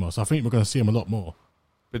 Yeah, 2 more. So I think we're going to see them a lot more.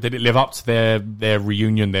 But did it live up to their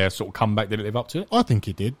reunion, their sort of comeback? Did it live up to it? I think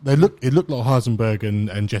it did. It looked like Heisenberg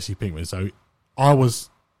and Jesse Pinkman. So I was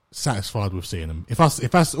satisfied with seeing them. If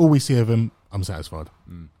that's all we see of them, I'm satisfied.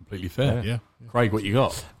 Completely fair. Yeah. Craig, what you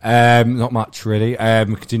got? Not much really.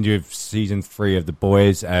 Continue with season 3 of The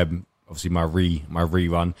Boys. Obviously my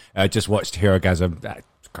rerun. Just watched Hero Gasm.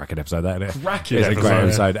 Cracking episode, that isn't it? Cracking it's episode. a great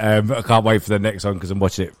episode. I can't wait for the next one because I'm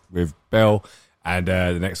watching it with Belle, and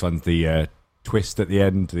the next one's the twist at the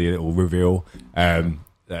end, the little reveal.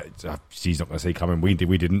 That she's not going to see coming. We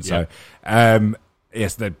didn't. So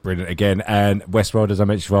yes, they're brilliant again. And Westworld, as I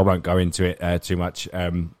mentioned, I won't go into it too much.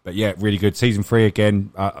 But yeah, really good. Season 3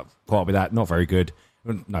 again. Caught up with that. Not very good.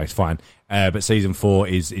 No, it's fine. But season 4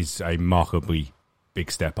 is a remarkably big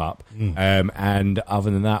step up. And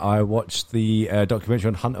other than that, I watched the documentary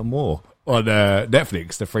on Hunter Moore on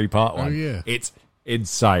Netflix, the 3-part one. Oh, yeah. It's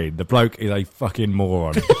insane. The bloke is a fucking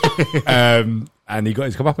moron. And he got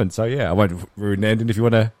his comeuppance. So yeah, I won't ruin the ending if you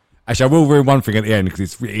want to. Actually, I will ruin one thing at the end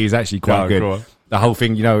because it is actually quite good. The whole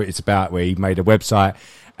thing, it's about where he made a website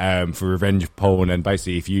for revenge porn, and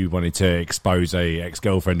basically if you wanted to expose a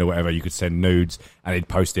ex-girlfriend or whatever, you could send nudes and he'd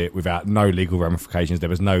post it without no legal ramifications. There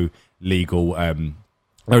was no legal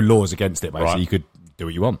no laws against it, basically. You could do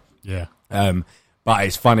what you want. Yeah. But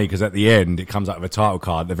it's funny because at the end it comes up with a title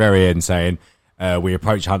card at the very end saying we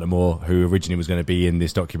approached Hunter Moore, who originally was going to be in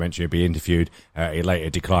this documentary and be interviewed. He later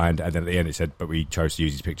declined, and then at the end it said, but we chose to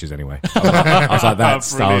use his pictures anyway. I was like,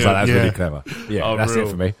 that's really clever. Yeah, that's it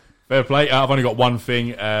for me. Fair play. I've only got one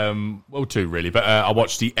thing, well, 2 really, but I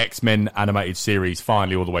watched the X-Men animated series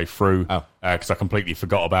finally all the way through because I completely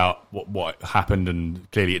forgot about what happened, and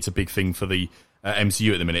clearly it's a big thing for the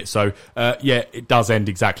MCU at the minute. So, it does end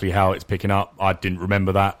exactly how it's picking up. I didn't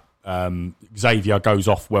remember that. Xavier goes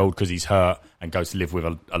off-world because he's hurt and goes to live with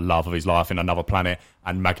a love of his life in another planet,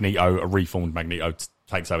 and Magneto, a reformed Magneto,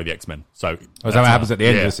 takes over the X-Men. So is that what happens at the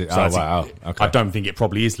end of it? So wow. Okay. I don't think it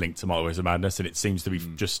probably is linked to Multiverse of Madness, and it seems to be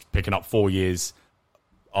just picking up 4 years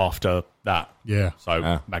after that. Yeah.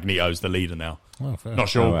 So Magneto's the leader now. Oh, fair. Not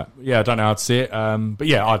sure. I don't know how to see it. But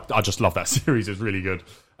yeah, I just love that series. It's really good.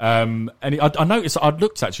 And I noticed, I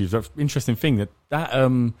looked actually, it's an interesting thing that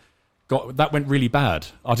went really bad.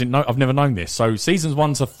 I didn't know. I've never known this. So seasons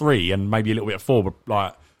 1 to 3 and maybe a little bit of 4 were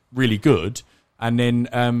like really good. And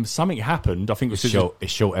then something happened. I think it was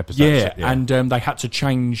short episodes. Yeah, and they had to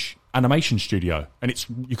change animation studio, and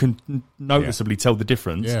you can noticeably tell the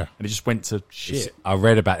difference. Yeah, and it just went to shit. I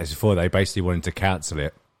read about this before. They basically wanted to cancel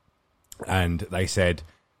it, and they said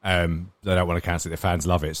they don't want to cancel it. The fans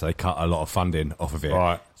love it, so they cut a lot of funding off of it.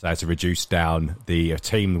 Right. So they had to reduce down the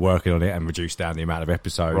team working on it and reduce down the amount of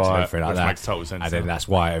episodes and everything like that. Makes total sense. And then that's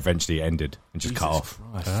why it eventually ended and just cut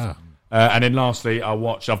off. And then lastly, I've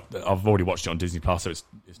already watched it on Disney Plus, so it's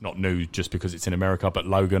not new just because it's in America. But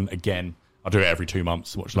Logan, again, I do it every 2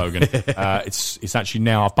 months to watch Logan. It's actually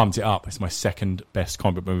now I've bumped it up. It's my second best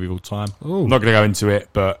comic book movie of all time. Ooh. I'm not going to go into it,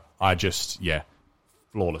 but flawless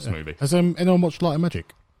movie. Has anyone watched Light and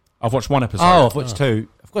Magic? I've watched 1 episode. Oh, I've watched 2.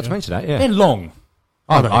 I forgot to mention that. Yeah, they're long.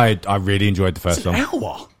 I really enjoyed the first one. An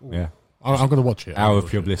hour. Yeah. I'm going to watch it. Hour of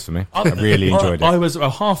pure bliss for me. I really enjoyed it. I was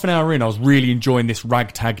half an hour in. I was really enjoying this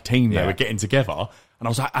ragtag team they were getting together, and I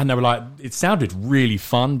was like, and they were like, it sounded really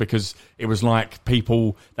fun because it was like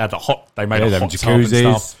people they had they made a hot tub and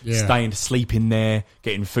stuff, staying to sleep in there,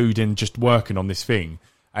 getting food in, just working on this thing,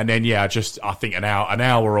 and then I think an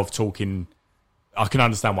hour of talking. I can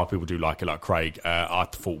understand why people do like it, like Craig. I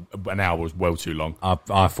thought an hour was well too long.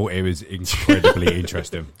 I thought it was incredibly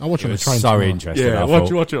interesting. I watched it on the train. So interesting. Yeah,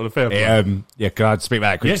 watch it on the fair. Can I speak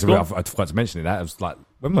about that quick? Yeah, I forgot to mention it. That was like,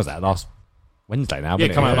 when was that? Last Wednesday now. Yeah,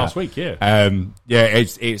 it came out last week. Yeah.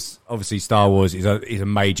 It's obviously Star Wars is a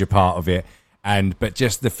major part of it, But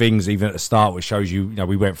just the things, even at the start, which shows you,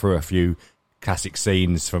 we went through a few classic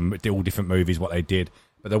scenes from all different movies, what they did.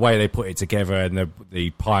 But the way they put it together and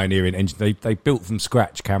the pioneering engine, they built from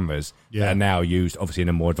scratch cameras that are now used, obviously, in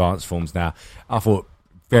the more advanced forms now. I thought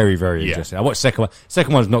very, very interesting. I watched the second one.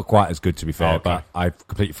 Second one's not quite as good, to be fair, but I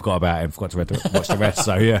completely forgot about it and forgot to watch the rest.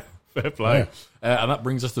 So, yeah. Fair play. And that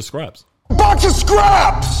brings us to scraps. Bunch of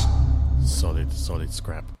scraps! Solid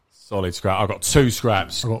scrap. Solid scrap. I've got 2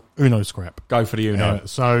 scraps. I got Uno scrap. Go for the Uno.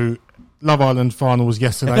 So, Love Island final was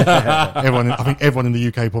yesterday. I think everyone in the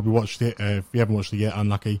UK probably watched it. If you haven't watched it yet,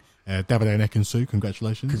 unlucky. Davide and Ekin-Su,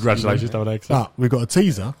 congratulations. Congratulations, Davide Ekin-Su. But we've got a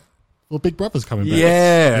teaser. Well, Big Brother's coming back.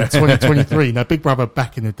 Yeah. In 2023. Now, Big Brother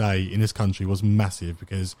back in the day in this country was massive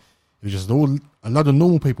because it was just a lot of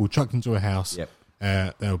normal people chucked into a house. Yep.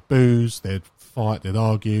 They would booze, they'd fight, they'd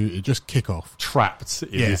argue. It'd just kick off. Trapped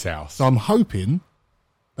in this house. So I'm hoping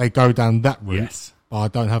they go down that route. Yes. But I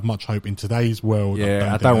don't have much hope in today's world.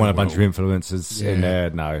 Yeah, I don't want a bunch of influencers in there.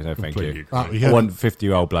 No, thank you. I want a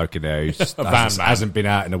 50-year-old bloke in there who hasn't been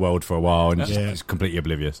out in the world for a while and is completely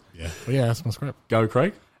oblivious. Yeah, but yeah, that's my script. Go,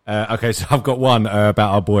 Craig. Okay, so I've got one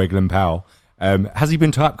about our boy Glenn Powell. Has he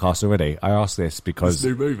been typecast already? I asked this because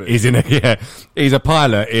new movie. He's in he's a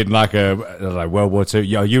pilot in like World War II,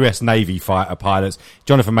 US Navy fighter pilots.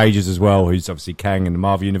 Jonathan Majors as well, who's obviously Kang in the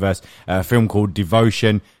Marvel Universe. A film called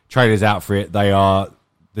Devotion. Trailers out for it.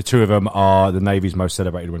 The two of them are the Navy's most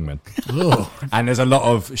celebrated wingmen. And there's a lot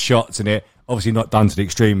of shots in it. Obviously not done to the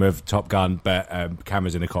extreme of Top Gun, but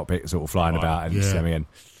cameras in the cockpit sort of flying about and stemming in.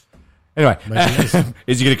 Anyway,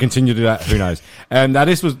 is he going to continue to do that? Who knows? Now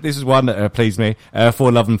this is one that pleased me.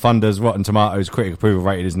 For Love and Thunder's Rotten Tomatoes critic approval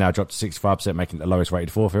rating is now dropped to 65%, making it the lowest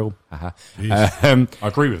rated 4 film. I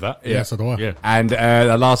agree with that. Yeah, so do I. Yeah. And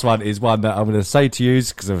the last one is one that I'm going to say to you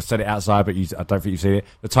because I've said it outside, but I don't think you've seen it.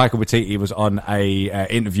 The Taika Waititi was on a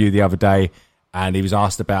interview the other day, and he was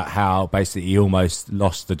asked about how basically he almost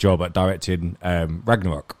lost the job at directing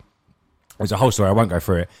Ragnarok. There's a whole story. I won't go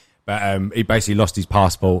through it, but he basically lost his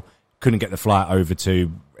passport. Couldn't get the flight over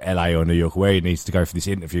to LA or New York where he needs to go for this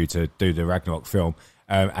interview to do the Ragnarok film.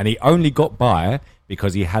 And he only got by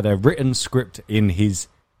because he had a written script in his...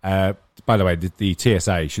 by the way, the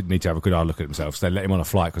TSA should need to have a good hard look at themselves. They let him on a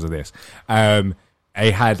flight because of this.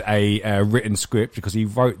 He had a written script because he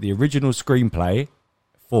wrote the original screenplay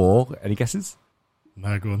for... Any guesses?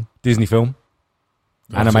 No, go on. Disney film.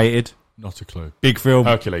 Animated. Not a clue. Big film.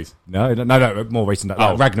 Hercules. No, more recent.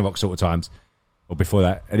 Like Ragnarok sort of times. Or before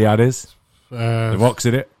that, any ideas? The Rock's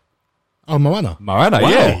in it. Oh, Moana.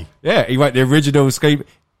 Wow. Yeah. He wrote the original script.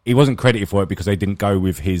 He wasn't credited for it because they didn't go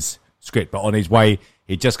with his script. But on his way,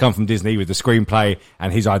 he'd just come from Disney with the screenplay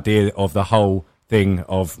and his idea of the whole thing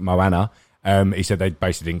of Moana. He said they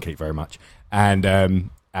basically didn't keep very much, and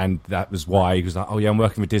that was why he was like, "Oh yeah, I'm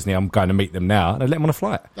working with Disney. I'm going to meet them now." And they let him on a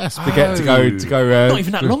flight. That's to go. Not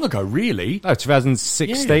even that long ago, really. No,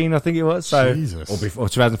 2016, I think it was. So, Jesus. or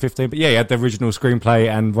 2015. But yeah, he had the original screenplay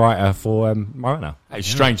and writer for Moana. It's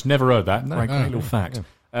strange. Never heard that. Great little fact.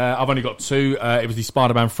 I've only got 2. It was the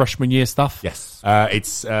Spider-Man freshman year stuff. Yes.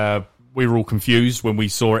 We were all confused when we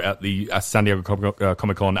saw it at the San Diego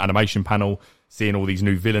Comic-Con animation panel, seeing all these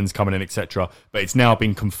new villains coming in, etc. But it's now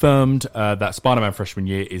been confirmed that Spider-Man freshman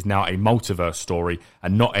year is now a multiverse story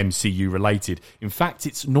and not MCU related. In fact,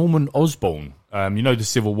 it's Norman Osborn. The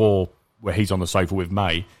Civil War where he's on the sofa with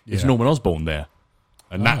May. It's Norman Osborn there.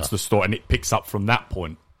 And that's the story. And it picks up from that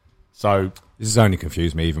point. So this has only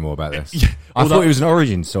confused me even more about this. I thought it was an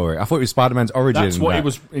origin story. I thought it was Spider-Man's origin. That's what it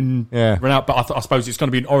was in. Yeah. But I suppose it's going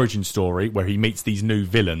to be an origin story where he meets these new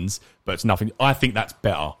villains, but it's nothing. I think that's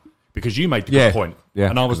better because you made the good point. Yeah.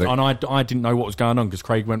 And I didn't know what was going on because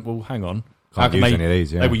Craig went, well, hang on. Can't use any of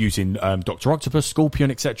these. Yeah. They were using Dr. Octopus, Scorpion,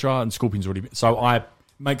 etc. And Scorpion's already been. So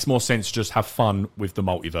makes more sense to just have fun with the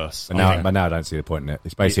multiverse. But now I don't see the point in it.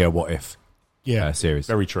 It's basically a what if series.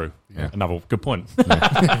 Very true. Yeah. Another good point.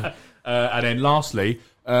 And then lastly,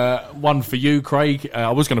 one for you, Craig.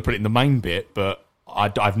 I was going to put it in the main bit, but I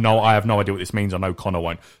have no idea what this means. I know Connor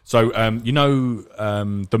won't. So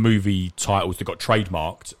the movie titles that got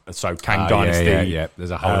trademarked. So Kang Dynasty. Yeah.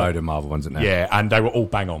 There's a whole load of Marvel ones in there. Yeah, and they were all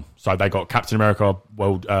bang on. So they got Captain America,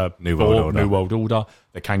 New World Order,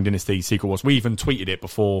 the Kang Dynasty, Secret Wars. We even tweeted it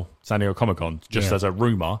before San Diego Comic-Con, just as a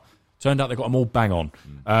rumor. Turned out they got them all bang on.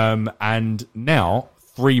 And now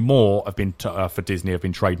 3 more have been for Disney have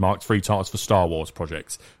been trademarked. 3 titles for Star Wars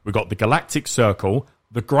projects. We've got the Galactic Circle,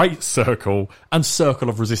 the Great Circle, and Circle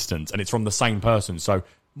of Resistance, and it's from the same person. So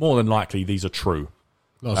more than likely, these are true.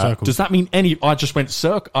 Does that mean any? I just went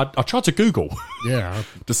circle. I tried to Google. Yeah.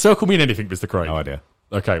 Does circle mean anything, Mr. Craig? No idea.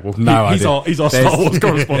 Okay, well, No, he's our Star Wars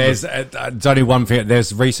correspondent. There's only one thing.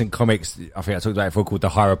 There's recent comics, I think I talked about it before, called The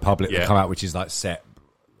High Republic that come out, which is like set,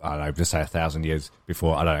 I don't know, just say 1,000 years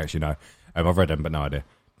before. I don't actually know. I've read them, but no idea.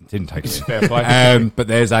 Didn't take it. Fair play. But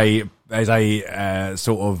there's a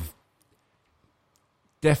sort of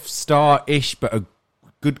Death Star-ish, but a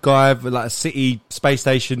good guy, like a city space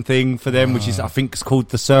station thing for them, which is, I think, it's called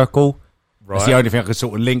The Circle. Right. That's the only thing I could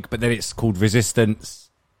sort of link. But then it's called Resistance,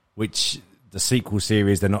 which the sequel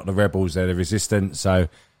series, they're not the Rebels, they're the Resistance. So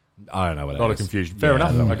I don't know what that is. A lot of confusion. Fair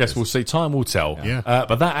enough. I guess we'll see. Time will tell. Yeah.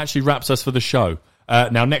 But that actually wraps us for the show.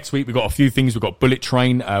 Now, next week, we've got a few things. We've got Bullet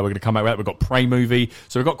Train. We're going to come out with that. We've got Prey Movie.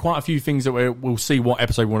 So we've got quite a few things that we'll see what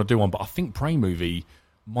episode we want to do on. But I think Prey Movie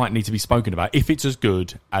might need to be spoken about if it's as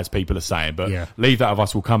good as people are saying. But leave that with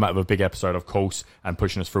us. We'll come out with a big episode, of course, and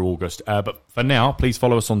pushing us through August. But for now, please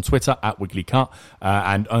follow us on Twitter @WigglyCut.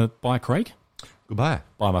 And bye, Craig. Goodbye.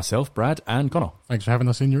 Bye, myself, Brad, and Connor. Thanks for having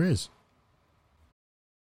us in your ears.